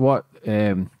 What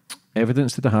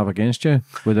evidence did they have against you?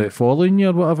 Without following you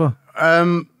or whatever?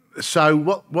 So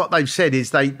what they've said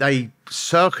is they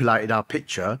circulated our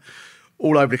picture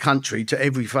all over the country to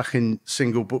every fucking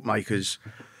single bookmakers,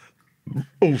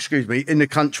 in the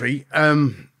country.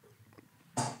 And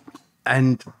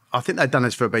I think they'd done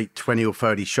this for about 20 or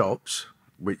 30 shops,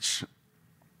 which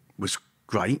was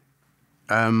great.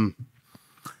 And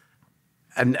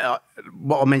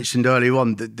what I mentioned earlier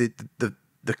on,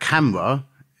 the camera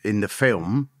in the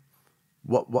film,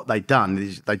 what they'd done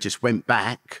is they just went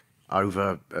back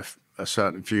over a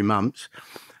certain few months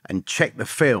and checked the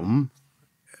film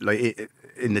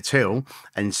in the till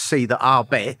and see that our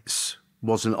bets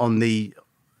wasn't on the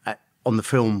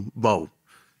film roll.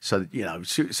 So, you know,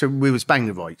 so we was bang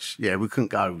the rights. Yeah, we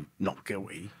couldn't go not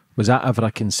guilty. Was that ever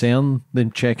a concern,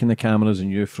 them checking the cameras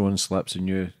and you throwing slips and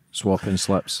you swapping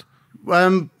slips?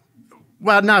 Well,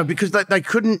 no, because they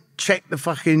couldn't check the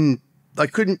fucking... They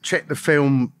couldn't check the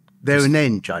film there and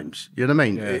then, James. You know what I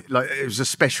mean? Yeah. It was a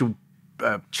special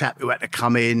chap who had to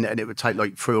come in, and it would take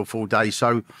 3 or 4 days.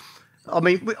 So, I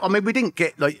mean, we didn't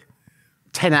get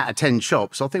 10 out of 10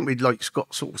 shops. I think we'd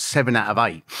got sort of 7 out of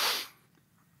 8.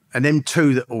 And then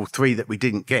 2 or 3 that we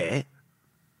didn't get,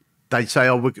 they'd say,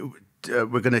 "Oh, we're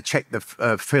going to check the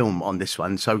film on this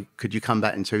one. So could you come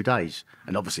back in 2 days?"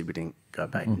 And obviously, we didn't go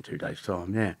back in 2 days'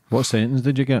 time. Yeah. What sentence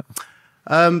did you get?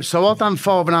 So I've done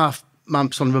 5.5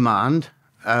 months on remand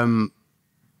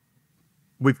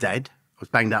with Dad. I was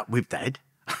banged up with Dad.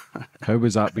 How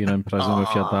was that being in prison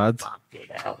with your dad?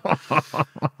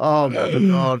 Oh my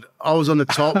God! I was on the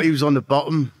top, he was on the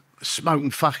bottom,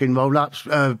 smoking fucking roll-ups.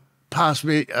 Pass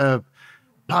me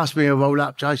a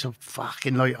roll-up, Jason.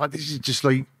 Fucking this is just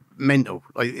mental.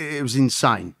 It was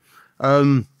insane.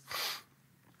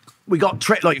 We got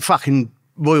treated like fucking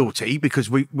royalty because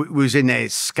we was in there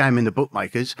scamming the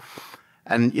bookmakers.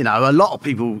 And, you know, a lot of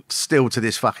people still to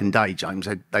this fucking day, James,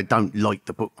 they don't like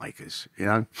the bookmakers, you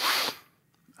know.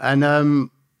 And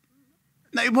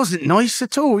it wasn't nice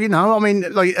at all, you know. I mean,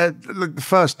 the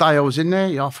first day I was in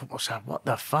there, I thought, what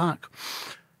the fuck?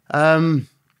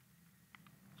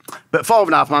 But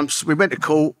 5.5 months, we went to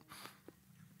court,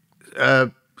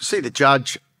 see the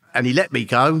judge, and he let me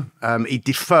go. He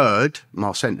deferred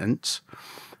my sentence,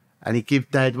 and he give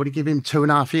Dad, what did he give him,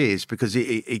 2.5 years? Because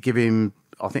he give him,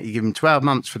 I think he give him 12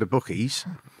 months for the bookies,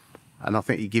 and I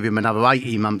think he give him another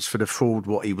 18 months for the fraud,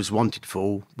 what he was wanted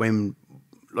for when,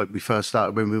 like, we first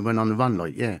started, when we went on the run,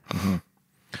 like, yeah. Mm-hmm.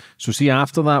 So see,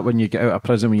 after that, when you get out of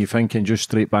prison, were you thinking just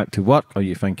straight back to work, or are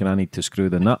you thinking I need to screw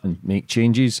the nut and make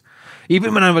changes?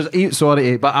 Even when I was,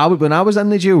 sorry, but when I was in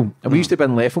the jail, we used to be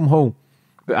in Letham Hall,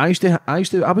 but I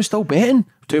was still betting.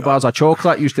 2 bars of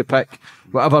chocolate, used to pick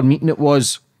whatever meeting it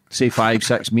was, say 5,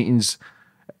 6 meetings.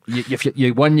 If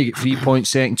you won, you get 3 points,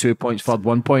 second 2 points, third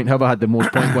 1 point. Whoever had the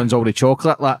most points wins all the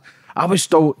chocolate. Like, I was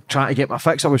still trying to get my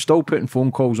fix. I was still putting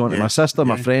phone calls on to my sister,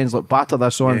 my friends, like, batter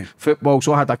this on, football.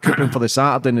 So I had a coupon for the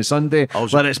Saturday and the Sunday.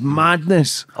 It's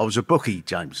madness. I was a bookie,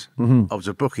 James. I was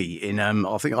a bookie in,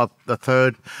 I think the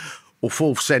 3rd or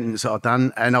 4th sentence I'd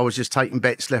done, and I was just taking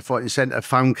bets left, right and centre,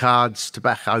 phone cards,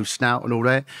 tobacco, snout and all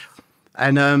that.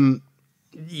 And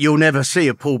you'll never see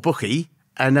a poor bookie.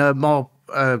 And my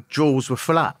drawers were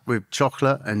full up with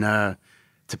chocolate and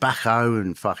tobacco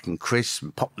and fucking crisps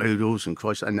and pot noodles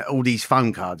and all these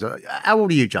phone cards. How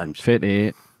old are you, James?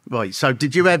 58. Right. So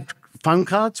did you have phone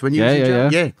cards when you was in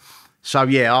jail? Yeah. So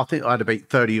yeah, I think I had about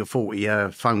 30 or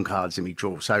 40 phone cards in my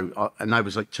drawer. So and they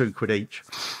was like £2 each.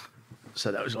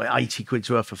 So that was like 80 quid's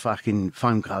worth of fucking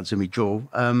phone cards in my drawer.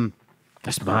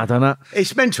 That's mad, isn't it?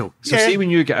 It's mental. So see, when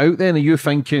you get out then, are you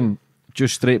thinking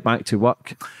just straight back to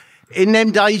work? In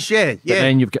them days, yeah. But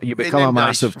then you become a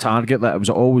massive target. That was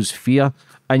always fear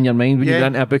in your mind when you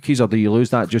went into bookies, or do you lose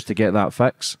that just to get that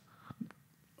fix?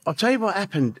 I'll tell you what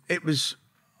happened. It was,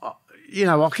 you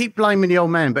know, I keep blaming the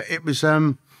old man, but it was,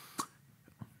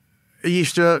 he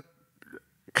used to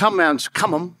come round,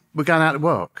 come on, we're going out to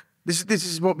work. This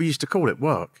is what we used to call it,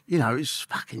 work. You know, it's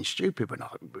fucking stupid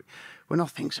when I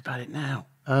think about it now.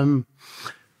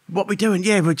 What we doing?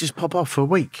 Yeah, we just pop off for a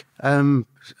week. And,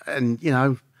 you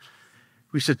know,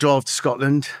 we used to drive to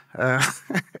Scotland.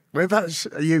 Whereabouts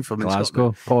are you from in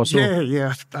Glasgow, Scotland? Yeah,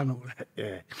 I've done all that,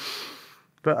 yeah.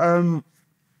 But,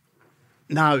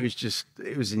 no,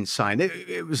 it was insane.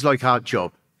 It was like our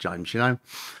job, James, you know?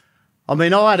 I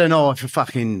mean, I had an eye for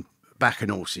fucking backing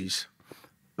horses,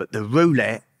 but the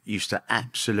roulette used to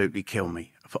absolutely kill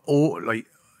me. For all, like,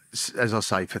 as I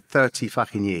say, for 30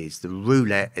 fucking years, the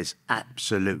roulette has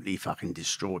absolutely fucking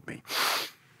destroyed me.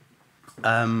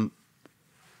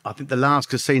 I think the last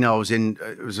casino I was in,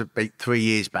 it was about 3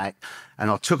 years back, and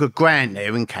I took £1,000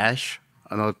 there in cash,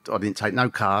 and I didn't take no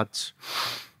cards.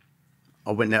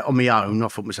 I went there on my own. I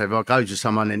thought to myself, I'll go to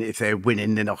someone, and if they're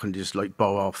winning, then I can just like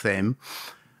borrow off them.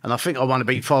 And I think I won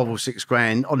about 5 or 6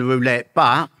 grand on the roulette.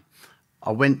 But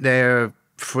I went there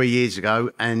 3 years ago,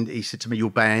 and he said to me,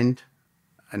 "You're banned."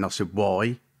 And I said,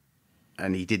 "Why?"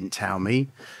 And he didn't tell me.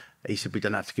 He said, "We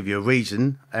don't have to give you a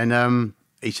reason." And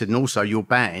he said, "And also you're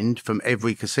banned from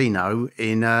every casino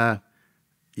in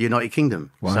United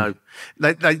Kingdom." Wow. So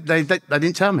they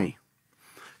didn't tell me.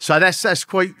 So that's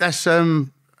quite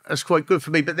good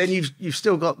for me. But then you've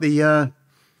still got the.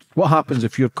 What happens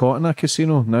if you're caught in a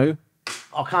casino now?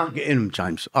 I can't get in them,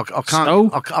 James. I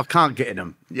can't. I can't get in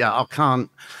them. Yeah, I can't.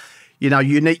 You know,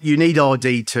 you need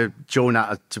ID to join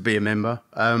that to be a member.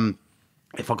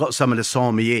 If I got someone to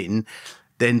sign me in,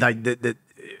 then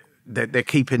they're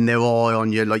keeping their eye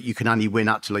on you. Like, you can only win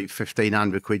up to like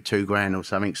 1,500 quid, 2 grand or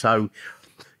something. So,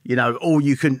 you know, or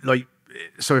you can like.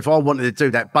 So if I wanted to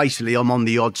do that, basically I'm on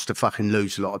the odds to fucking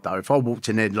lose a lot of dough. If I walked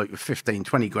in there like with 15,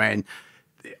 20 grand,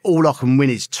 all I can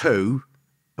win is 2,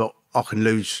 but I can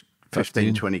lose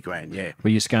 15, 20 grand, yeah. Were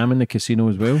you scamming the casino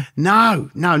as well? No,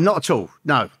 not at all.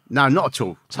 No, not at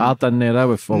all. It's hard in there,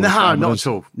 with all No, not at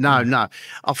all. No.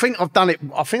 I think I've done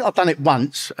it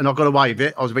once, and I got away with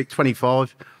it. I was about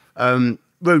 25.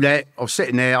 Roulette, I was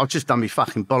sitting there, I'd just done my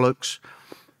fucking bollocks,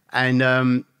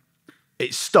 and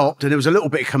it stopped, and there was a little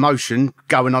bit of commotion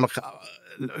going on, a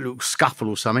little scuffle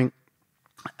or something,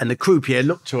 and the croupier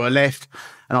looked to her left,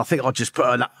 and I think I just put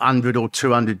 100 or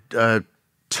 200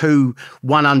 two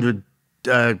 100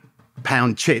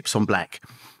 pound chips on black,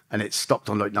 and it stopped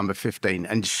on like number 15,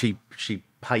 and she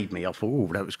paid me. I thought,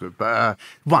 oh, that was good. But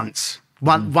once,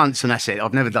 and that's it.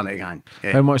 I've never done it again.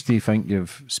 Yeah. How much do you think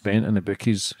you've spent in the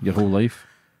bookies your whole life?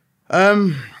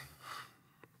 I've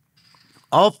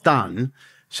done,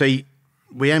 see,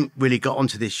 we haven't really got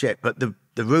onto this yet, but the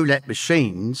roulette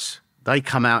machines, they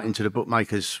come out into the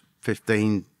bookmakers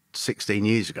 15, 16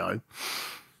 years ago.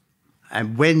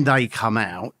 And when they come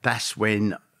out, that's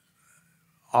when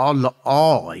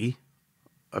I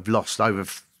have lost over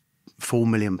 £4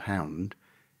 million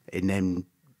in them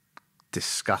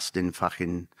disgusting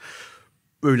fucking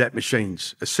roulette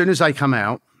machines. As soon as they come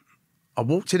out, I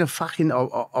walked in a fucking...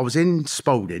 I was in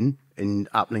Spalding, in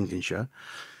up Lincolnshire.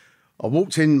 I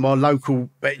walked in my local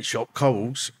betting shop,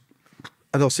 Coles,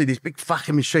 and I see this big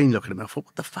fucking machine looking at me. I thought,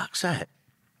 what the fuck's that?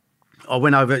 I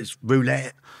went over, it's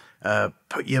roulette,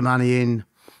 put your money in,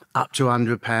 up to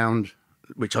 £100,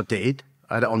 which I did.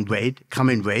 I had it on red, come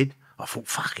in red. I thought,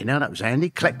 fucking hell, that was handy.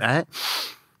 Collect that.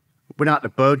 Went out to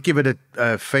Bird, give it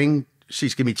a thing.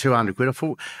 She's given me 200 quid. I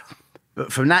thought,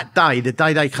 but from that day, the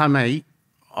day they come out,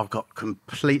 I got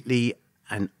completely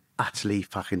and utterly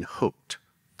fucking hooked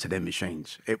to them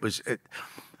machines.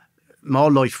 My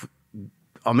life,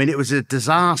 I mean, it was a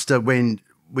disaster when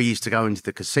we used to go into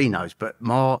the casinos, but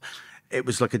it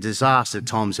was like a disaster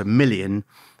times a million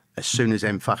as soon as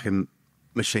them fucking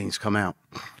machines come out.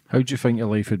 How do you think your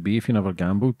life would be if you never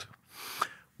gambled?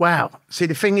 Wow. See,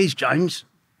 the thing is, James,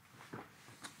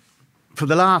 for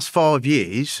the last 5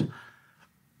 years,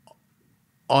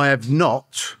 I have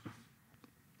not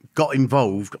got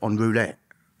involved on roulette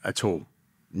at all.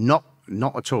 Not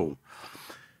at all.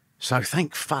 So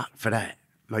thank fuck for that.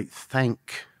 Like,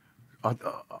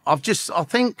 I just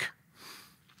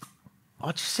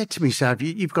said to myself,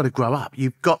 you've got to grow up.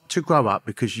 You've got to grow up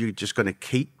because you're just going to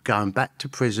keep going back to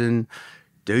prison,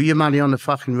 do your money on the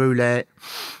fucking roulette,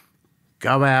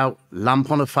 go out,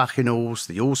 lump on a fucking horse,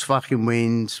 the horse fucking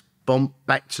wins, bump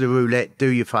back to the roulette, do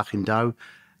your fucking dough.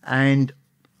 And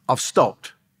I've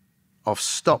stopped. I've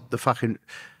stopped the fucking...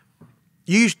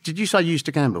 Did you say you used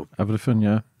to gamble? Everything,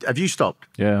 yeah. Have you stopped?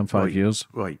 Yeah, in 5 years.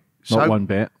 Right. Not one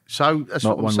bet. So that's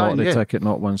not what one I'm saying, lottery ticket,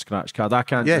 not one scratch card. I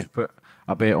can't just put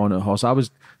a bet on a horse. I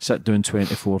was sit doing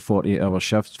 24, 48-hour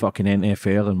shifts, fucking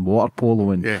NFL and water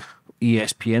polo and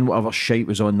ESPN, whatever shite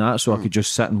was on that, so I could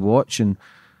just sit and watch. And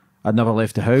I'd never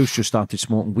left the house, just started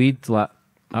smoking weed. Like,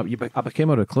 I became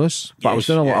a recluse, but I was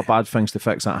doing a lot of bad things to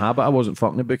fix that habit. I wasn't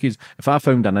fucking the bookies. If I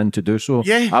found an in to do so,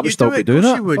 I would still be doing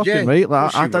it. Fucking right,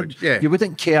 like, you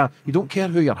wouldn't care. You don't care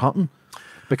who you're hurting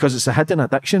because it's a hidden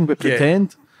addiction. We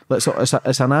pretend it's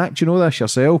an act, you know this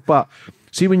yourself. But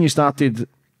see, when you started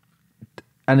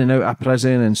in and out of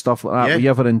prison and stuff like that, were you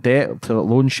ever in debt to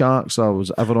loan sharks, or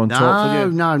was it ever on top for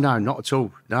you? No, not at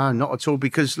all. No, not at all,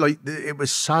 because like it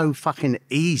was so fucking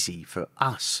easy for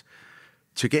us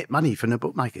to get money from the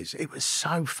bookmakers. It was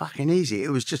so fucking easy.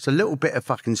 It was just a little bit of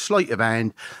fucking sleight of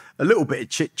hand, a little bit of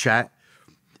chit chat,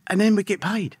 and then we get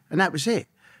paid, and that was it.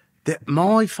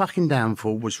 My fucking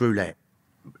downfall was roulette.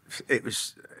 It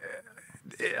was,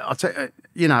 I'll tell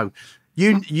you,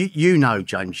 you know,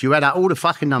 James, you had all the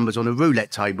fucking numbers on a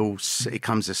roulette table. It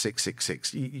comes to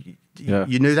 666.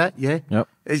 You knew that, yeah? Yep.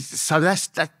 So that's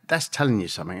telling you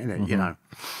something, isn't it? You know.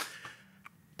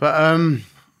 But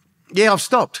yeah, I've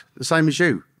stopped the same as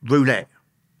you, roulette.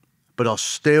 But I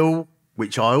still,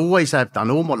 which I always have done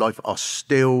all my life, I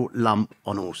still lump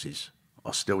on horses.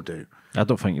 I still do. I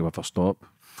don't think you ever stop.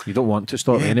 You don't want to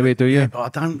stop anyway, do you? Yeah,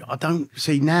 but I don't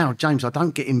see now, James. I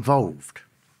don't get involved.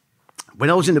 When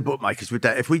I was in the bookmakers with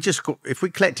that, if we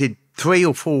collected 3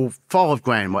 or 4, 5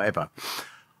 grand, whatever,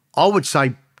 I would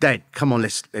say, Dad, come on,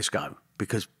 let's go,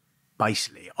 because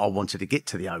basically I wanted to get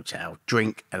to the hotel,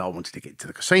 drink, and I wanted to get to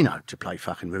the casino to play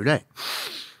fucking roulette.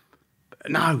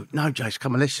 No, James,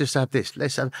 come on, let's just have this.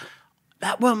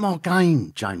 That weren't my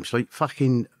game, James. Like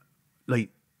fucking, like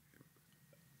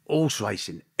horse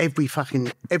racing, every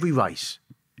race,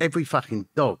 every fucking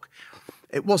dog.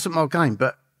 It wasn't my game,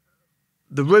 but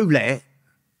the roulette,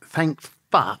 thank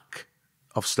fuck,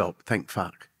 I've stopped. Thank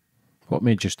fuck. What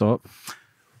made you stop?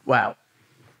 Well,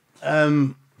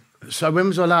 so when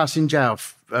was I last in jail?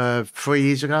 3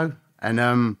 years ago, and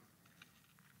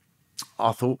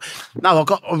I thought, no, I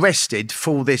got arrested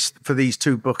for these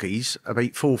 2 bookies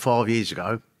about 4 or 5 years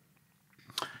ago.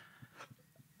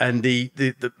 And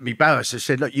my barrister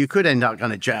said, look, you could end up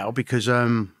going to jail because,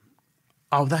 oh,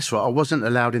 that's right, I wasn't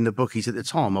allowed in the bookies at the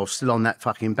time. I was still on that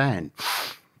fucking ban.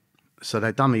 So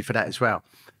they done me for that as well.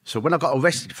 So when I got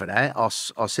arrested for that, I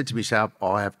said to myself,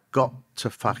 I have got to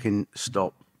fucking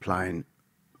stop playing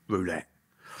roulette.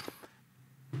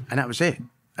 And that was it.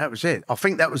 That was it. I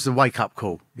think that was the wake-up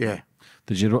call, yeah.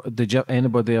 Did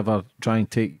anybody ever try and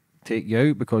take you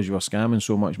out because you were scamming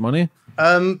so much money?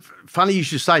 Funny you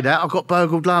should say that. I got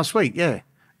burgled last week, yeah.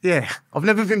 Yeah, I've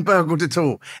never been burgled at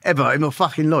all, ever, in my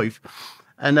fucking life.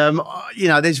 And, you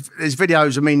know, there's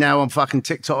videos of me now on fucking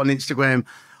TikTok and Instagram.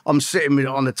 I'm sitting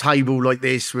on a table like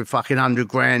this with fucking 100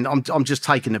 grand. I'm just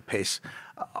taking the piss.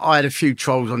 I had a few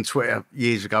trolls on Twitter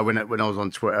years ago when I was on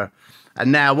Twitter.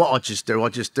 And now what I just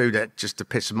do that just to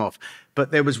piss them off.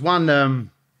 But there was one,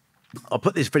 I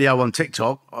put this video on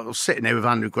TikTok. I was sitting there with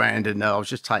 100 grand and I was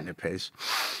just taking the piss.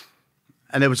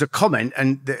 there was a comment,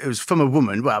 and it was from a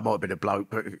woman. Well, it might have been a bloke,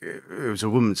 but it was a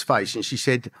woman's face. And she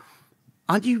said,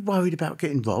 "Aren't you worried about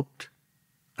getting robbed?"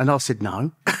 And I said,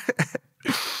 "No."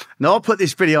 Now, I put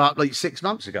this video up like 6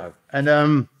 months ago. And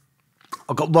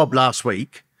I got robbed last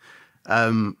week.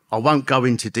 I won't go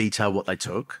into detail what they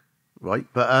took, right?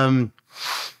 But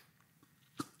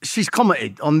she's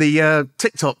commented on the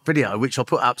TikTok video, which I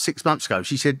put up 6 months ago.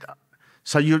 She said,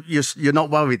 "So you're not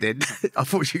worried then?" I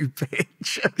thought, "You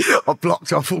bitch." I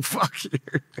blocked her. I thought, "Fuck you."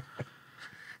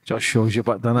 Just shows you,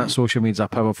 but then that social media's a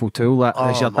powerful tool.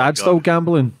 Is your dad still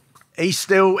gambling? He's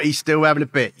still having a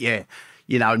bit, yeah.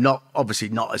 You know, obviously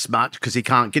not as much because he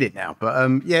can't get it now.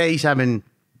 But yeah, he's having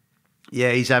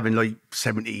like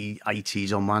 70,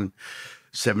 80s on one,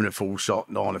 7 at full shot,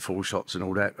 9 at full shots and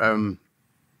all that.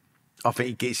 I think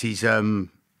he gets his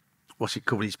what's it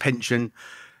called, his pension,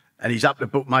 and he's up to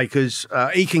bookmakers.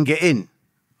 He can get in.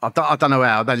 I don't know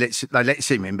how they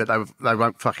let him in, but they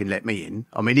won't fucking let me in.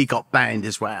 I mean, he got banned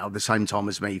as well, the same time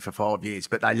as me for 5 years,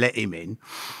 but they let him in.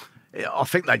 I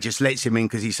think they just let him in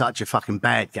because he's such a fucking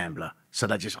bad gambler. So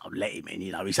they just let him in.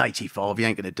 You know, he's 85. He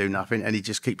ain't going to do nothing, and he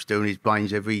just keeps doing his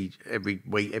brains every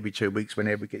week, every 2 weeks,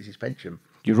 whenever he gets his pension.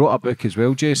 You wrote a book as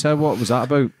well, Jason. What was that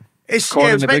about? It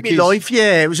was about my life.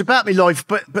 Yeah, it was about my life.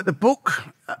 But the book,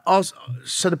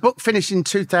 so the book finished in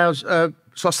 2000.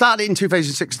 So I started it in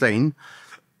 2016.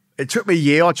 It took me a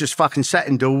year. I just fucking sat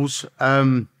indoors.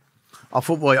 I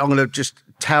thought, right, I'm going to just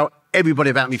tell everybody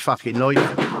about me fucking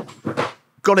life.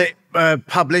 Got it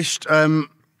published.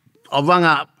 I rung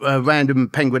up a random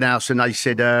Penguin House and they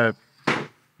said,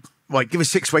 right, give us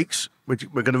 6 weeks. We're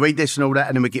going to read this and all that,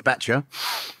 and then we'll get back to you.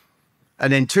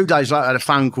 And then 2 days later, I had a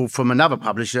phone call from another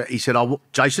publisher. He said,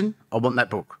 "Jason, I want that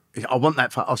book. I want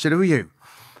that." I said, "Who are you?"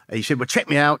 And he said, "Well, check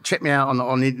me out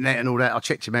on the internet and all that." I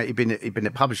checked him out. He'd been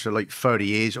a publisher like 30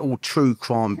 years, all true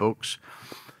crime books.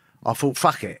 I thought,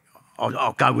 fuck it,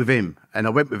 I'll go with him. And I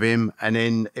went with him, and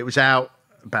then it was out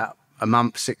about a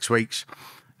month, 6 weeks.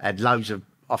 I had loads of,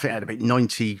 I think I had about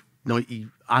 90,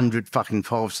 100 fucking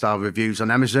 5-star reviews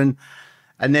on Amazon.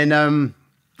 And then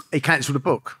he cancelled the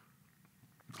book.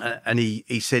 And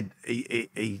he said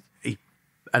he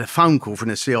had a phone call from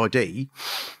the CID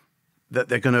that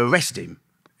they're going to arrest him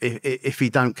if he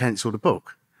don't cancel the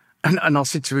book. And I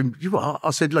said to him, "You are?"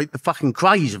 I said, "Like the fucking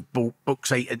craze of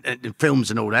books and films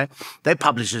and all that, their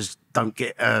publishers don't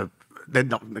get, they're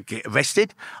not going to get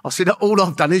arrested." I said, "All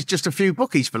I've done is just a few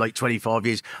bookies for like 25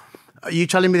 years. Are you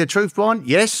telling me the truth, Brian?"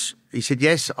 "Yes." He said,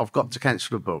 "Yes, I've got to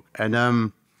cancel the book."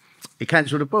 And he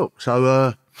cancelled the book.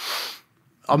 So,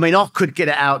 I mean, I could get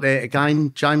it out there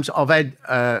again, James. I've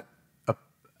had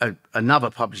another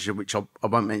publisher, which I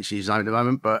won't mention his name at the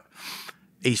moment, but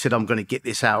he said, "I'm going to get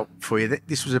this out for you."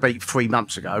 This was about 3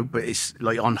 months ago, but it's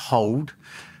like on hold.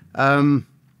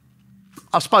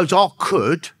 I suppose I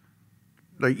could,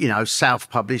 like, you know,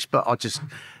 self-publish, but I just,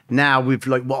 now with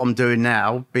like what I'm doing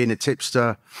now, being a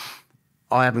tipster,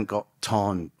 I haven't got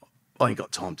time. I ain't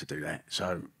got time to do that.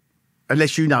 So,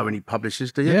 unless you know any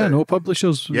publishers, do you? Yeah, no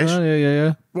publishers. Yes.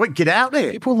 Yeah. Well, get out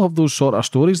there. People love those sort of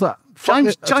stories. Like,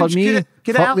 James, for me,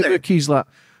 get fuck out the there. bookies. Like,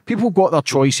 people got their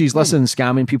choices. Listen,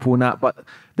 scamming people and that, but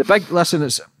it's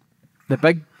the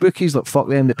big bookies. Like, fuck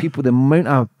them. The amount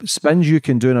of spins you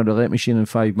can do in a roulette machine in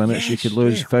 5 minutes, you could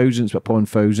lose thousands upon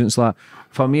thousands. Like,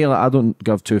 for me, like, I don't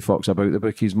give two fucks about the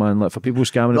bookies, man. Like, for people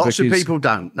scamming the bookies, lots of people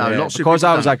don't. No, lots of people because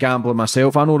I was a gambler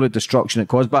myself. I know the destruction it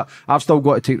caused, but I've still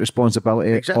got to take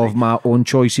responsibility of my own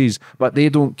choices. But they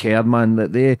don't care, man.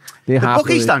 That they the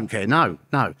bookies don't care. No.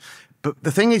 But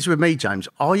the thing is with me, James,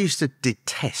 I used to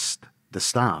detest the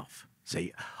staff.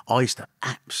 See, I used to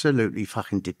absolutely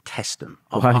fucking detest them.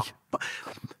 Why?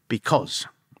 Because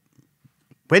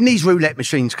when these roulette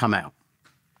machines come out,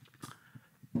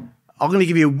 I'm going to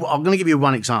give you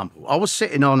one example. I was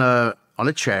sitting on a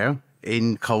chair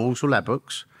in Coles or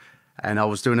Ladbrokes, and I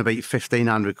was doing about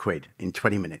 1,500 quid in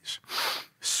 20 minutes,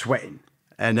 sweating,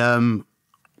 and I'm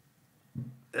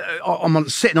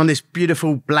sitting on this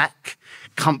beautiful black,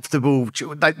 comfortable.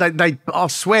 I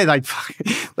swear they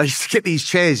used to get these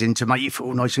chairs in to make you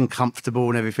feel nice and comfortable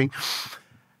and everything.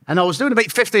 And I was doing about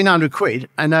 1,500 quid,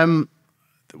 and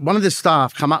one of the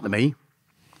staff come up to me,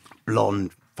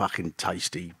 blonde, fucking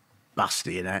tasty,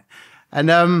 busty and that,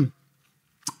 and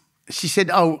she said,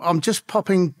 "Oh, I'm just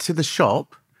popping to the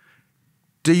shop.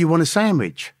 Do you want a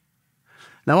sandwich?"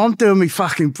 Now I'm doing me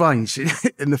fucking brains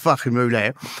in the fucking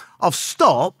roulette. I've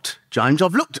stopped, James.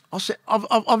 I've looked. I said, I've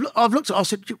looked. I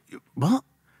said, "What?"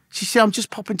 She said, "I'm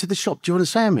just popping to the shop. Do you want a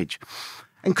sandwich?"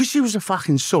 And because she was a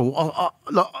fucking salt,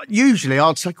 usually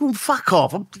I'd say, "Oh, fuck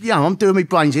off. I'm doing me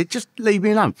brains here. Just leave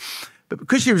me alone." But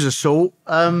because she was a salt,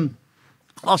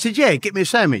 I said, yeah, get me a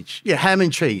sandwich. Yeah, ham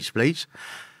and cheese, please.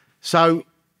 So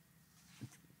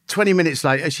 20 minutes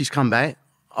later, she's come back.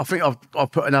 I think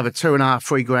I've put another 2.5,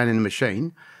 3 grand in the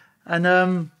machine.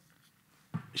 And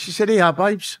she said, here,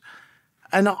 babes.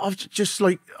 And I've just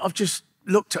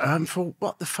looked at her and thought,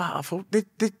 what the fuck? I thought,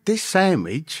 this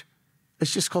sandwich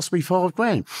has just cost me 5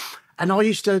 grand. And I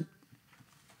used to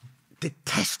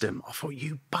detest them. I thought,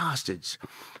 you bastards.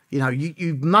 You know,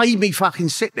 you made me fucking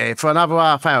sit there for another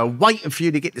half hour waiting for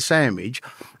you to get the sandwich,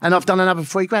 and I've done another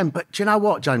 3 grand. But do you know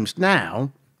what, James?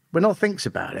 Now, when I think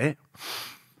about it,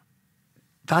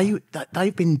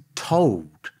 they've been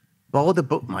told by the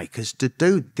bookmakers to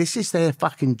do, this is their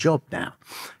fucking job now.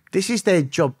 This is their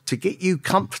job, to get you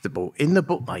comfortable in the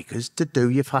bookmakers to do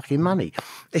your fucking money.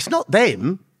 It's not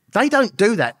them. They don't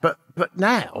do that, but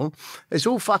now there's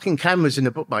all fucking cameras in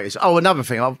the bookmakers. Oh, another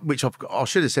thing, I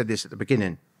should have said this at the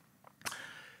beginning.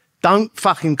 Don't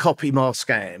fucking copy my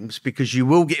scams, because you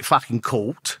will get fucking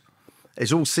caught.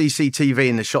 There's all CCTV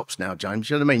in the shops now, James.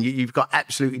 You know what I mean? You've got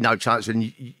absolutely no chance,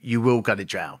 and you will go to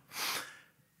jail.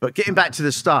 But getting back to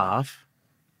the staff,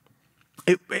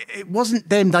 it wasn't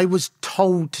them. They was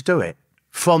told to do it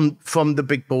from the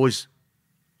big boys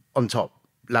on top.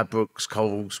 Ladbrokes,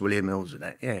 Coles, William Hills and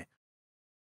that, yeah.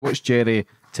 What's Jerry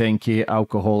 10k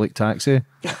alcoholic taxi?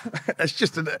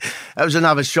 That was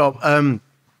another shop.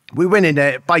 We went in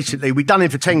there, basically, we done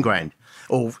it for 10 grand.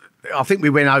 Or I think we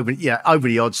went over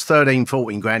the odds, 13,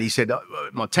 14 grand. He said,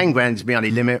 my 10 grand's my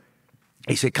only limit.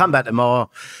 He said, come back tomorrow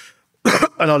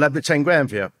and I'll have the 10 grand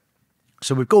for you.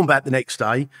 So we've gone back the next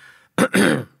day,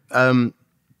 11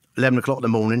 o'clock in the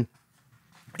morning.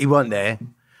 He weren't there.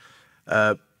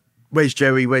 Where's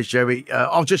Jerry? Where's Jerry?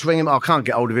 I'll just ring him. I can't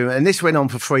get hold of him. And this went on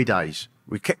for 3 days.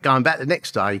 We kept going back the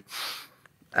next day.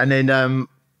 And then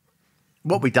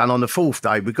what we done on the 4th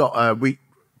day, we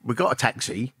got a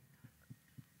taxi,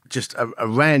 just a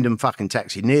random fucking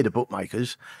taxi near the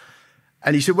bookmakers.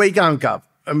 And he said, where you going, Gov?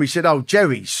 And we said, oh,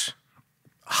 Jerry's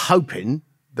hoping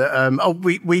that,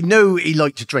 we knew he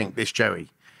liked to drink, this Jerry.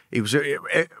 He was,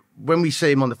 when we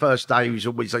see him on the first day, he was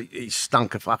always like, he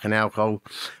stunk of fucking alcohol.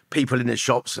 People in the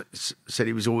shops said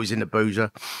he was always in the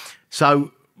boozer.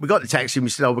 So we got the taxi and we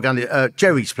said, oh, we're going to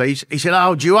Jerry's, please. He said,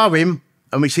 oh, do you owe him?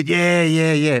 And we said,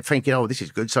 yeah, thinking, oh, this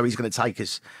is good. So he's going to take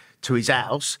us to his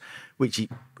house, which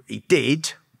he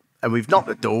did. And we've knocked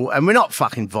the door, and we're not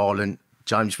fucking violent,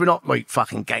 James. We're not like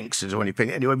fucking gangsters or anything.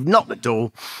 Anyway, we've knocked the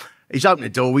door. He's opened the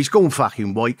door. He's gone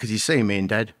fucking white because he's seen me and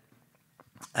Dad.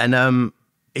 And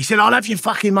he said, I'll have your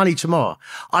fucking money tomorrow.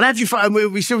 I'll have your and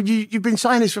we said, you've been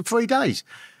saying this for 3 days.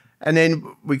 And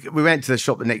then we went to the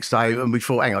shop the next day and we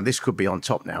thought, hang on, this could be on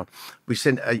top now. We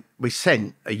sent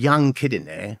a young kid in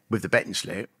there with the betting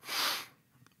slip.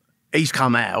 He's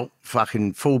come out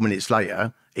fucking 4 minutes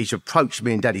later. He's approached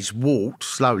me and Dad. He's walked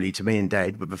slowly to me and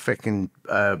Dad with a fucking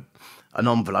an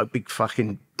envelope, big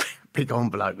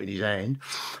envelope in his hand.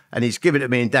 And he's given it to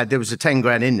me and Dad. There was a 10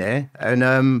 grand in there.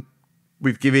 And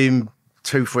we've given him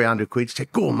 200-300 quid. He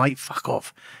said, go on, mate, fuck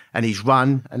off. And he's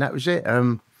run, and that was it.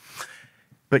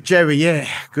 But Jerry, yeah,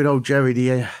 good old Jerry,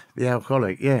 the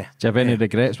alcoholic, yeah. Do you have any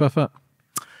regrets with it?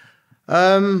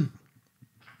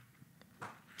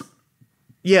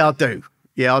 Yeah, I do.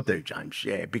 Yeah, I do, James.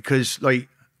 Yeah, because like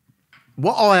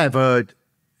what I have heard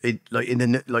in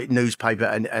the newspaper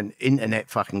and internet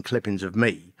fucking clippings of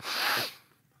me,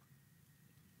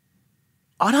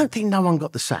 I don't think no one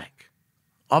got the sack.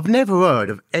 I've never heard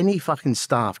of any fucking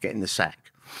staff getting the sack.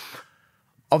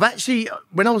 I've actually,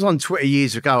 when I was on Twitter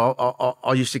years ago,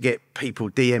 I used to get people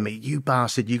DM me, you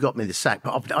bastard, you got me the sack.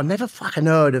 But I never fucking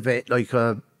heard of it, like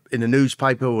in the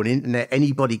newspaper or on the internet,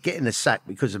 anybody getting the sack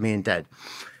because of me and Dad.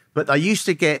 But they used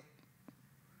to get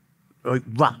like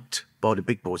rucked by the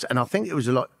big boys. And I think it was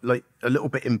a little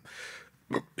bit,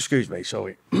 excuse me,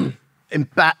 sorry,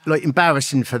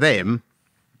 embarrassing for them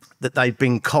that they'd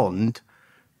been conned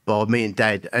by me and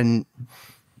Dad. And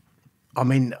I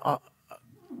mean,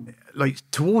 like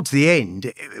towards the end,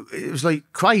 it was like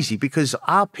crazy because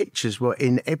our pictures were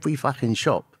in every fucking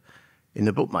shop in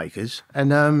the bookmakers,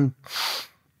 and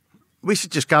we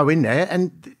should just go in there,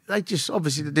 and they just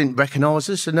obviously didn't recognise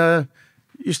us, and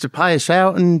used to pay us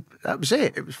out, and that was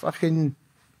it. It was fucking,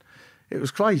 it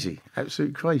was crazy,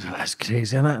 absolutely crazy. That's crazy,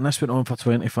 isn't it? And this went on for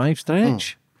 25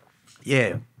 stretch.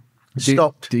 Yeah,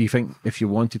 stopped. Do you think if you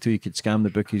wanted to, you could scam the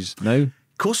bookies now?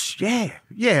 Of course, yeah,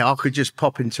 I could just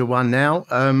pop into one now.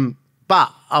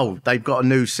 But, they've got a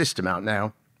new system out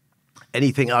now.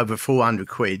 Anything over 400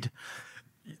 quid,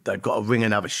 they've got to ring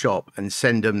another shop and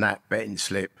send them that betting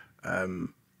slip to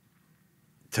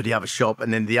the other shop.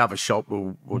 And then the other shop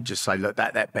will just say, look,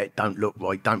 that bet don't look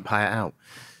right, don't pay it out.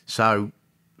 So,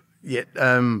 yeah,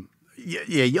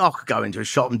 I could go into a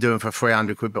shop and do them for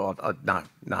 300 quid, but no.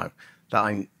 That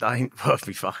ain't worth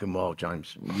me fucking while,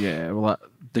 James. Yeah, well,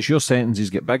 does your sentences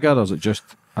get bigger, or is it just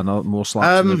another more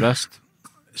slaps in the wrist?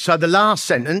 So the last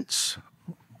sentence,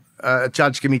 a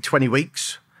judge gave me 20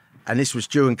 weeks, and this was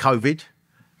during COVID.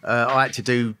 I had to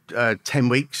do 10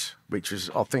 weeks, which was,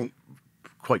 I think,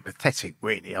 quite pathetic,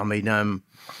 really. I mean,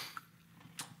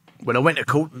 when I went to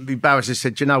court, the barrister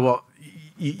said, you know what,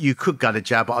 you could go to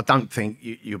jail, but I don't think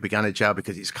you'll be going to jail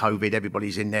because it's COVID,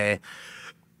 everybody's in there,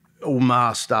 all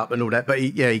masked up and all that. But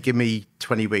he gave me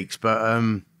 20 weeks.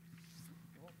 But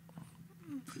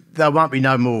there won't be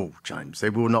no more, James.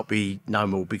 There will not be no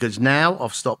more, because now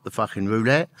I've stopped the fucking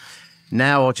roulette.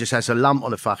 Now I just has a lump on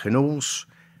the fucking horse,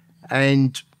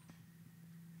 and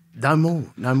no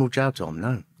more jail time.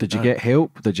 No. Did you get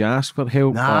help? Did you ask for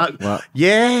help? No.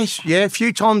 Yes, a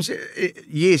few times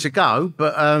years ago,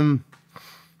 but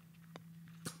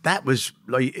that was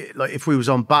like if we was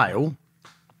on bail,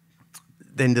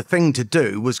 then the thing to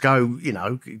do was go,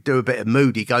 do a bit of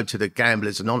moody, go to the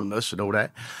Gamblers Anonymous and all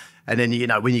that. And then,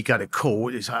 when you go to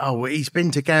court, it's like, oh, well, he's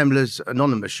been to Gamblers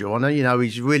Anonymous, Your Honour.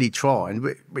 He's really trying,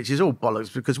 which is all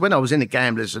bollocks, because when I was in the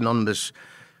Gamblers Anonymous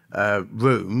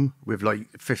room with like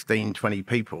 15, 20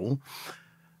 people,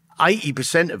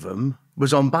 80% of them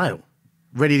was on bail,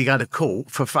 ready to go to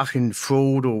court for fucking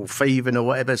fraud or thieving or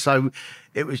whatever. So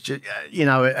it was just,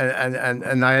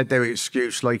 and they had their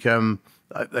excuse like,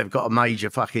 they've got a major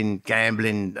fucking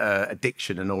gambling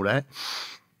addiction and all that.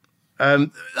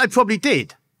 They probably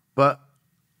did, but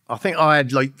I think I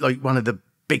had like one of the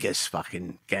biggest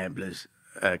fucking gambling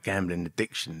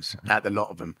addictions out of a lot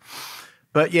of them.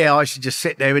 But yeah, I used to just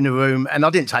sit there in the room, and I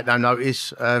didn't take no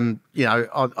notice. Have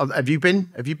you been?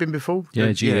 Have you been before?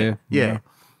 Yeah.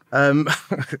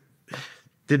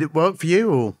 Did it work for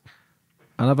you, or?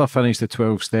 I never finished the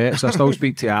 12 steps. I still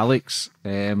speak to Alex.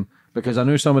 Because I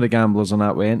knew some of the gamblers on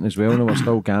that went as well, and they were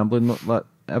still gambling. Like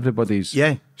everybody's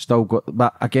still got,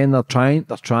 but again, they're trying.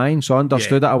 So I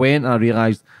understood it. I went and I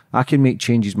realised I can make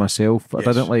changes myself. I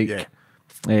didn't like.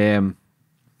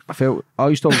 I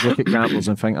used to always look at gamblers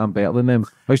and think I'm better than them.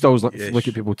 I used to always look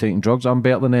at people taking drugs. I'm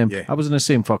better than them. Yeah. I was in the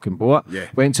same fucking boat. Yeah.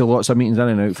 Went to lots of meetings in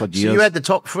and out for years. So you had the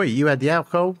top three. You had the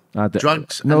alcohol,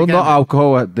 drugs. No, not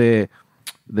alcohol.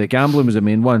 The gambling was the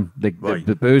main one. The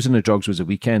booze and the drugs was a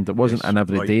weekend. It wasn't an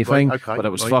everyday thing, but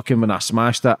it was fucking when I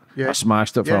smashed it. Yeah. I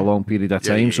smashed it for a long period of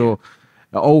time. So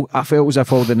I felt as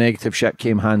if all the negative shit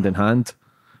came hand in hand.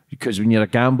 Because when you're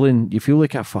gambling, you feel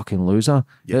like a fucking loser.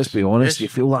 Yes. Let's be honest. You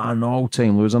feel like an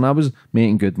all-time loser. And I was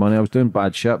making good money. I was doing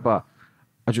bad shit, but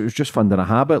it was just funding a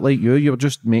habit like you. You were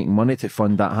just making money to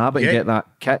fund that habit and get that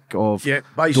kick of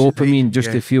dopamine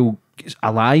just to feel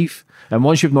alive. And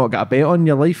once you've not got a bet on,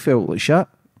 your life felt like shit.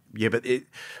 Yeah, but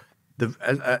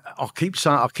I'll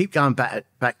keep going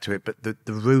back to it. But the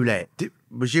roulette,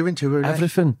 was you into roulette?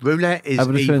 Everything. Roulette is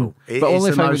evil. But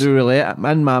only thing with the roulette,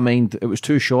 in my mind, it was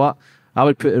too short. I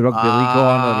would put the rugby league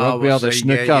on, or rugby or the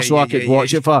snooker, so I could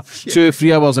watch it for 2 or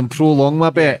 3 hours and prolong my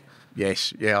bet.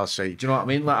 Yes, I see. Do you know what I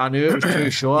mean? Like I knew it was too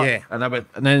short, and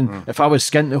then if I was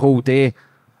skint the whole day,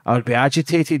 I would be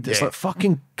agitated. It's like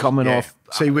fucking coming off.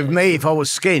 See, with me, if I was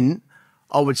skint,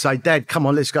 I would say, Dad, come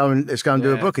on, let's go and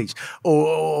do a bookies.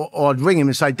 Or I'd ring him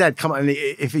and say, Dad, come on. And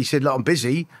if he said, look, I'm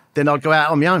busy, then I'd go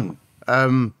out on my own.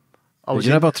 Did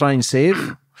you never try and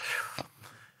save?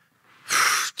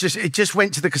 It just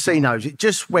went to the casinos. It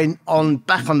just went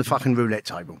back on the fucking roulette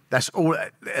table. That's all.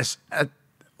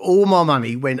 All my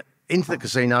money went into the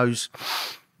casinos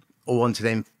or onto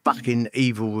them fucking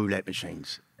evil roulette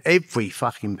machines. Every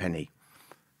fucking penny.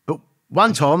 But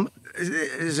one time,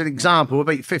 as an example,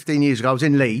 about 15 years ago, I was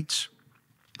in Leeds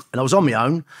and I was on my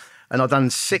own, and I'd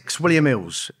done 6 William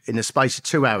Hills in the space of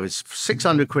 2 hours,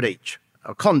 600 quid each.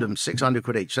 A condom, 600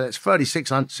 quid each. So that's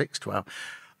 3,600, 612.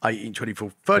 18,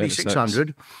 24,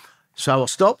 3,600. So I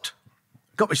stopped,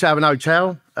 got myself an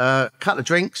hotel, couple of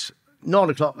drinks,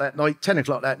 9 o'clock that night, 10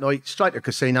 o'clock that night, straight to the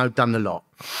casino, done the lot.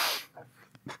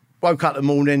 Woke up in the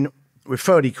morning with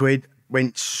 30 quid,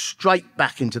 went straight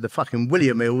back into the fucking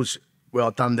William Hills where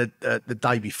I'd done the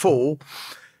day before,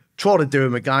 tried to do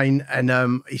them again,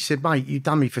 and he said, mate, you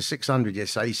done me for 600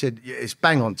 yesterday. He said, it's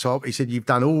bang on top. He said, you've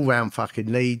done all round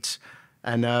fucking Leeds.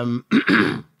 And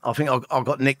I think I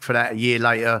got nicked for that a year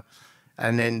later,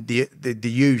 and then the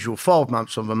usual 5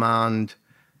 months of remand,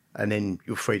 and then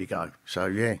you're free to go. So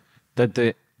yeah.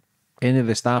 Did any of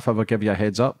the staff ever give you a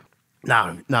heads up?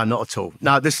 No, not at all.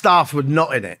 No, the staff were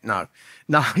not in it. No.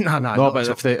 No, but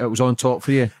if it was on top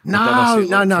for you? No,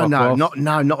 not at all.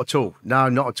 No,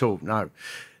 not at all.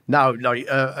 No, like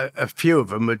a few of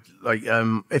them would like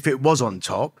if it was on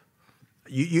top.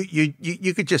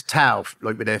 you could just tell,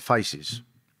 like, with their faces.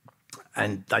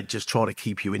 And they just try to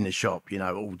keep you in the shop, you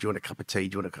know. Oh, do you want a cup of tea?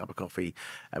 Do you want a cup of coffee?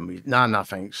 And we, no,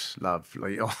 thanks, love.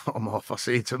 Like, I'm off. I'll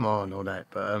see you tomorrow and all that.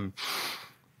 But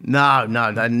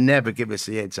no, they never give us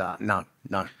the heads up. No,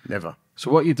 never.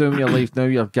 So what are you doing with your life now?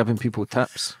 You're giving people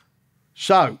tips.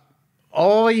 So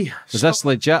is this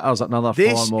legit, or is it another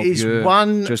form of this is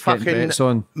one just fucking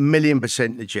on?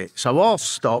 $1,000,000% legit. So I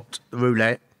stopped the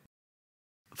roulette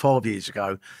 5 years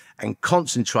ago and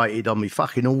concentrated on my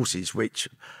fucking horses, which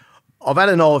I've had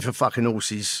an eye for fucking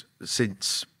horses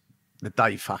since the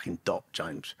day fucking dot,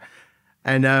 James.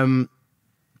 And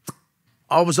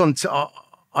I was on,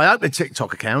 I opened a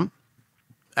TikTok account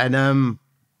and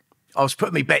I was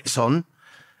putting my bets on.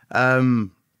 I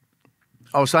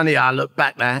was saying, I look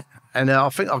back there and I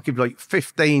think I'll give like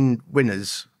 15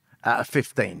 winners out of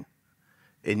 15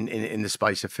 in the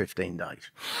space of 15 days.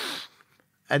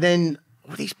 And then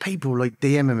all these people like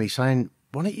DMing me saying,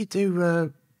 why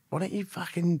don't you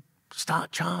fucking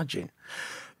start charging?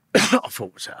 I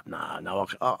thought, no,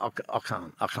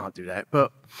 I can't do that.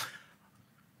 But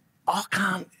I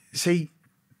can't see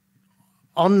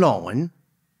online.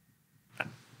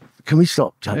 Can we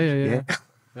stop, James?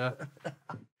 Yeah.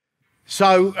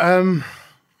 So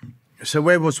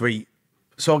where was we?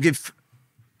 So I'll give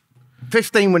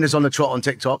 15 winners on the trot on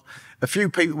TikTok. A few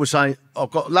people were saying,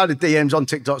 I've got a load of DMs on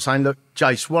TikTok saying, look,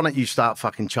 Jace, why don't you start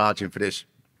fucking charging for this?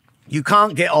 You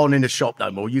can't get on in the shop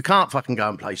no more. You can't fucking go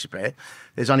and place a bet.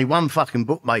 There's only one fucking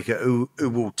bookmaker who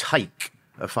will take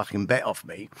a fucking bet off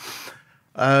me.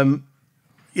 You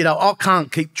know, I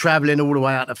can't keep travelling all the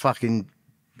way out to fucking,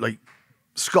 like,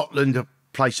 Scotland to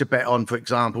place a bet on, for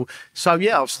example. So,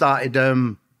 yeah, I've started,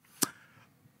 I'm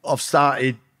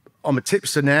a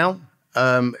tipster now.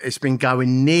 It's been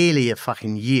going nearly a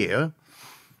fucking year.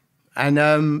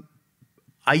 And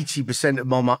 80% of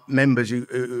my members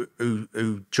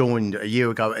who joined a year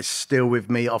ago are still with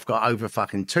me. I've got over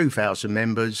fucking 2,000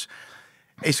 members.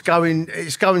 It's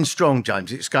going strong,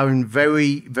 James. It's going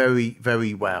very, very,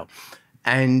 very well.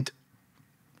 And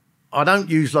I don't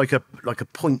use like a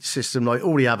point system like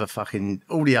all the other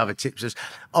tipsters.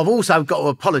 I've also got to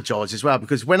apologise as well,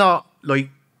 because when I like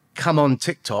come on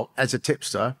TikTok as a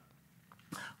tipster,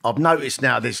 I've noticed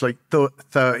now there's like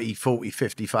 30, 40,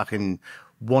 50 fucking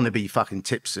wannabe fucking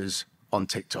tipsters on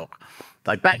TikTok.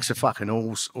 They backs a fucking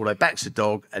horse or they backs a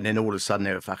dog, and then all of a sudden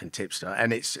they're a fucking tipster,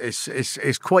 and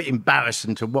it's quite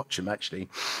embarrassing to watch them actually.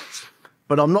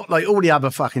 But I'm not like all the other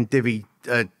fucking divvy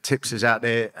tipsters out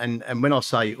there, and when I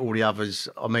say all the others,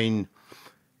 I mean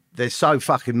they're so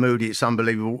fucking moody, it's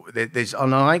unbelievable. There's,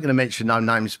 and I ain't going to mention no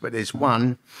names, but there's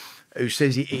one who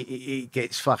says he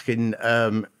gets fucking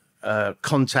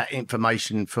contact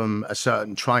information from a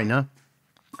certain trainer.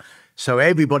 So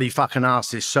everybody fucking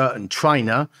asks this certain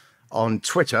trainer on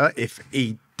Twitter if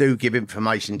he do give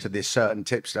information to this certain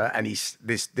tipster, and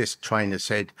this trainer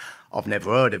said, I've never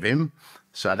heard of him.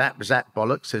 So that was that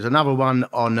bollocks. There's another one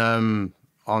on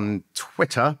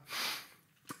Twitter.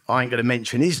 I ain't going to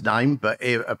mention his name, but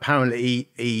apparently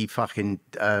he fucking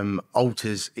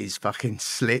alters his fucking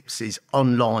slips, his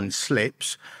online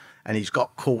slips, and he's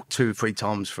got caught 2 or 3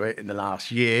 times for it in the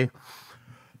last year.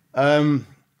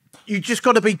 You just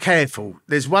got to be careful.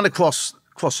 There's one across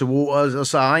the water. As I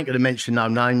say, I ain't going to mention no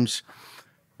names,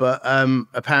 but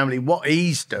apparently what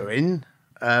he's doing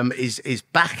is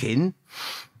backing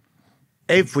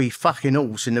every fucking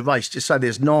horse in the race. Just say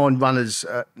there's 9 runners,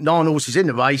 9 horses in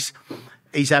the race.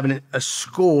 He's having a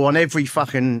score on every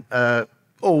fucking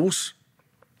horse,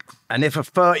 and if a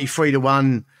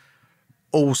 33-1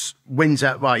 horse wins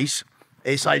that race,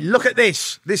 it's like, look at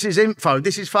this. This is info.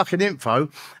 This is fucking info,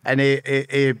 and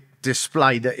it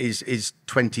display that is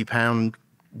 £20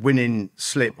 winning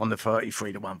slip on the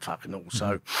 33-1 fucking horse.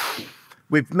 So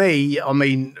with me, I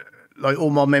mean, like all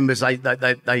my members,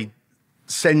 they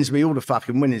sends me all the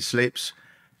fucking winning slips,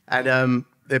 and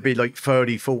there'd be like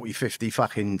 30, 40, 50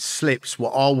 fucking slips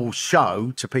what I will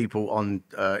show to people on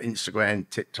Instagram,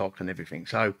 TikTok and everything.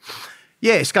 So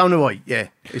yeah, it's going away. Yeah,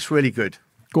 it's really good.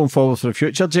 Going forward for the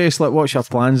future, Jace, like what's your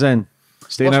plans then?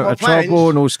 Staying out of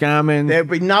trouble, no scamming? There'll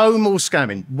be no more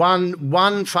scamming.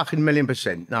 One fucking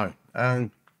 $1,000,000%. No.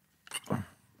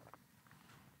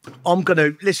 I'm going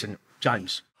to, listen,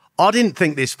 James, I didn't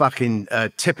think this fucking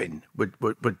tipping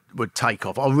would take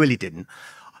off. I really didn't.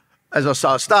 As I said,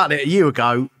 I started it a year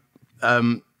ago.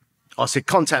 I said,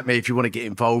 contact me if you want to get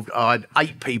involved. I had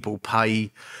 8 people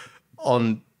pay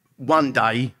on one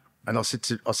day. And I said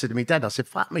to my dad, I said,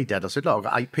 fuck me, Dad. I said, look, I've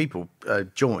got 8 people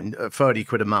joined at 30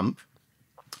 quid a month.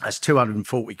 That's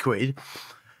 240 quid.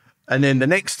 And then the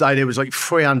next day there was like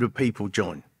 300 people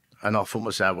joined. And I thought to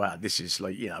myself, wow, this is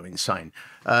like, you know, insane.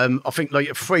 I think like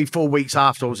 3-4 weeks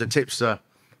after I was a tipster,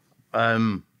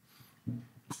 I'll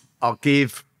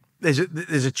give, there's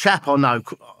a chap I know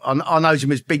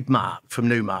him as Big Mark from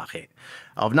Newmarket.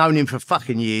 I've known him for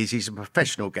fucking years. He's a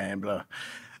professional gambler.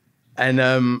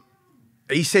 And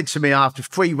he said to me after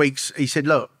 3 weeks, he said,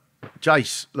 look,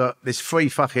 Jace, look, there's 3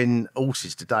 fucking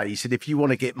horses today. He said, if you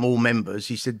want to get more members,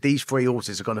 he said, these 3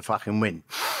 horses are going to fucking win.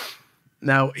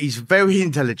 Now, he's very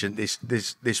intelligent,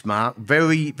 this Mark.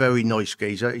 Very, very nice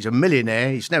geezer. He's a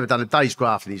millionaire. He's never done a day's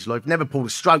graft in his life. Never pulled a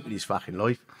stroke in his fucking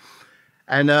life.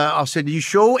 And I said, are you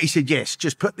sure? He said, yes.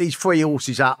 Just put these 3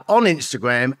 horses up on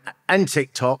Instagram and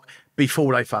TikTok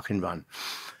before they fucking run.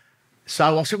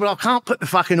 So I said, well, I can't put the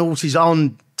fucking horses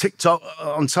on TikTok,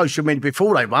 on social media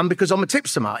before they run because I'm a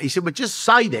tipster, mate. He said, well, just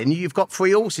say then you've got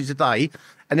 3 horses a day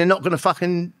and they're not going to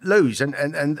fucking lose. And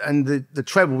the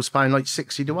treble's paying like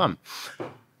 60 to 1.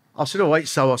 I said, all right.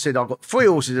 So I said, I've got 3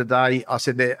 horses a day. I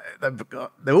said, they're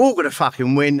all going to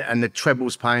fucking win and the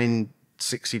treble's paying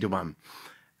 60 to 1.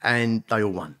 And they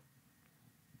all won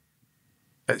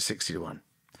at 60 to 1.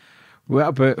 What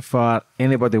about for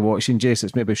anybody watching, Jace,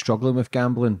 that's maybe struggling with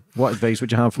gambling? What advice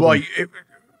would you have for them?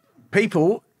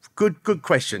 People, good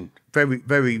question. Very,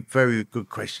 very, very good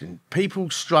question.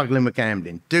 People struggling with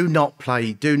gambling, do not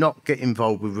get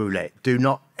involved with roulette. Do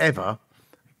not ever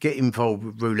get involved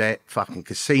with roulette, fucking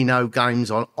casino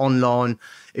games online.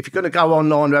 If you're going to go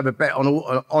online to have a bet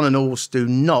on an horse, do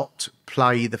not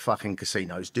play the fucking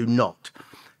casinos. Do not.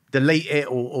 Delete it,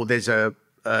 or there's a,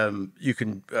 you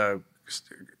can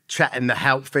chat in the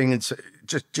help thing and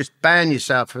just ban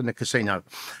yourself from the casino.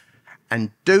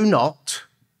 And do not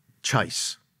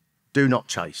chase. Do not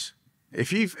chase.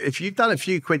 If you've done a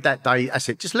few quid that day, that's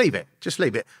it. Just leave it. Just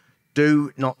leave it.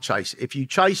 Do not chase. If you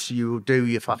chase, you will do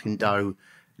your fucking dough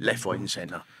left, right, and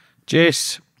centre.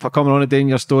 Jace, for coming on today in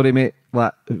your story, mate.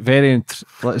 Like very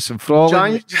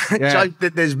enthralling. James,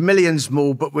 there's millions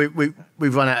more, but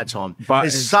we've run out of time. But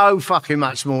there's so fucking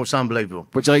much more. It's unbelievable.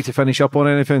 Would you like to finish up on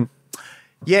anything?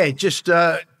 Yeah, just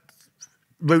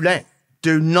roulette.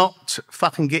 Do not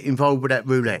fucking get involved with that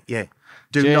roulette. Yeah,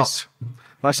 do not.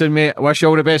 Listen, mate, I wish you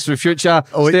all the best for the future.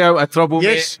 Stay out of trouble,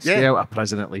 yes, mate. Stay out of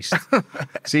prison, at least.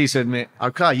 See you soon, mate.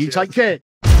 Okay, you take care.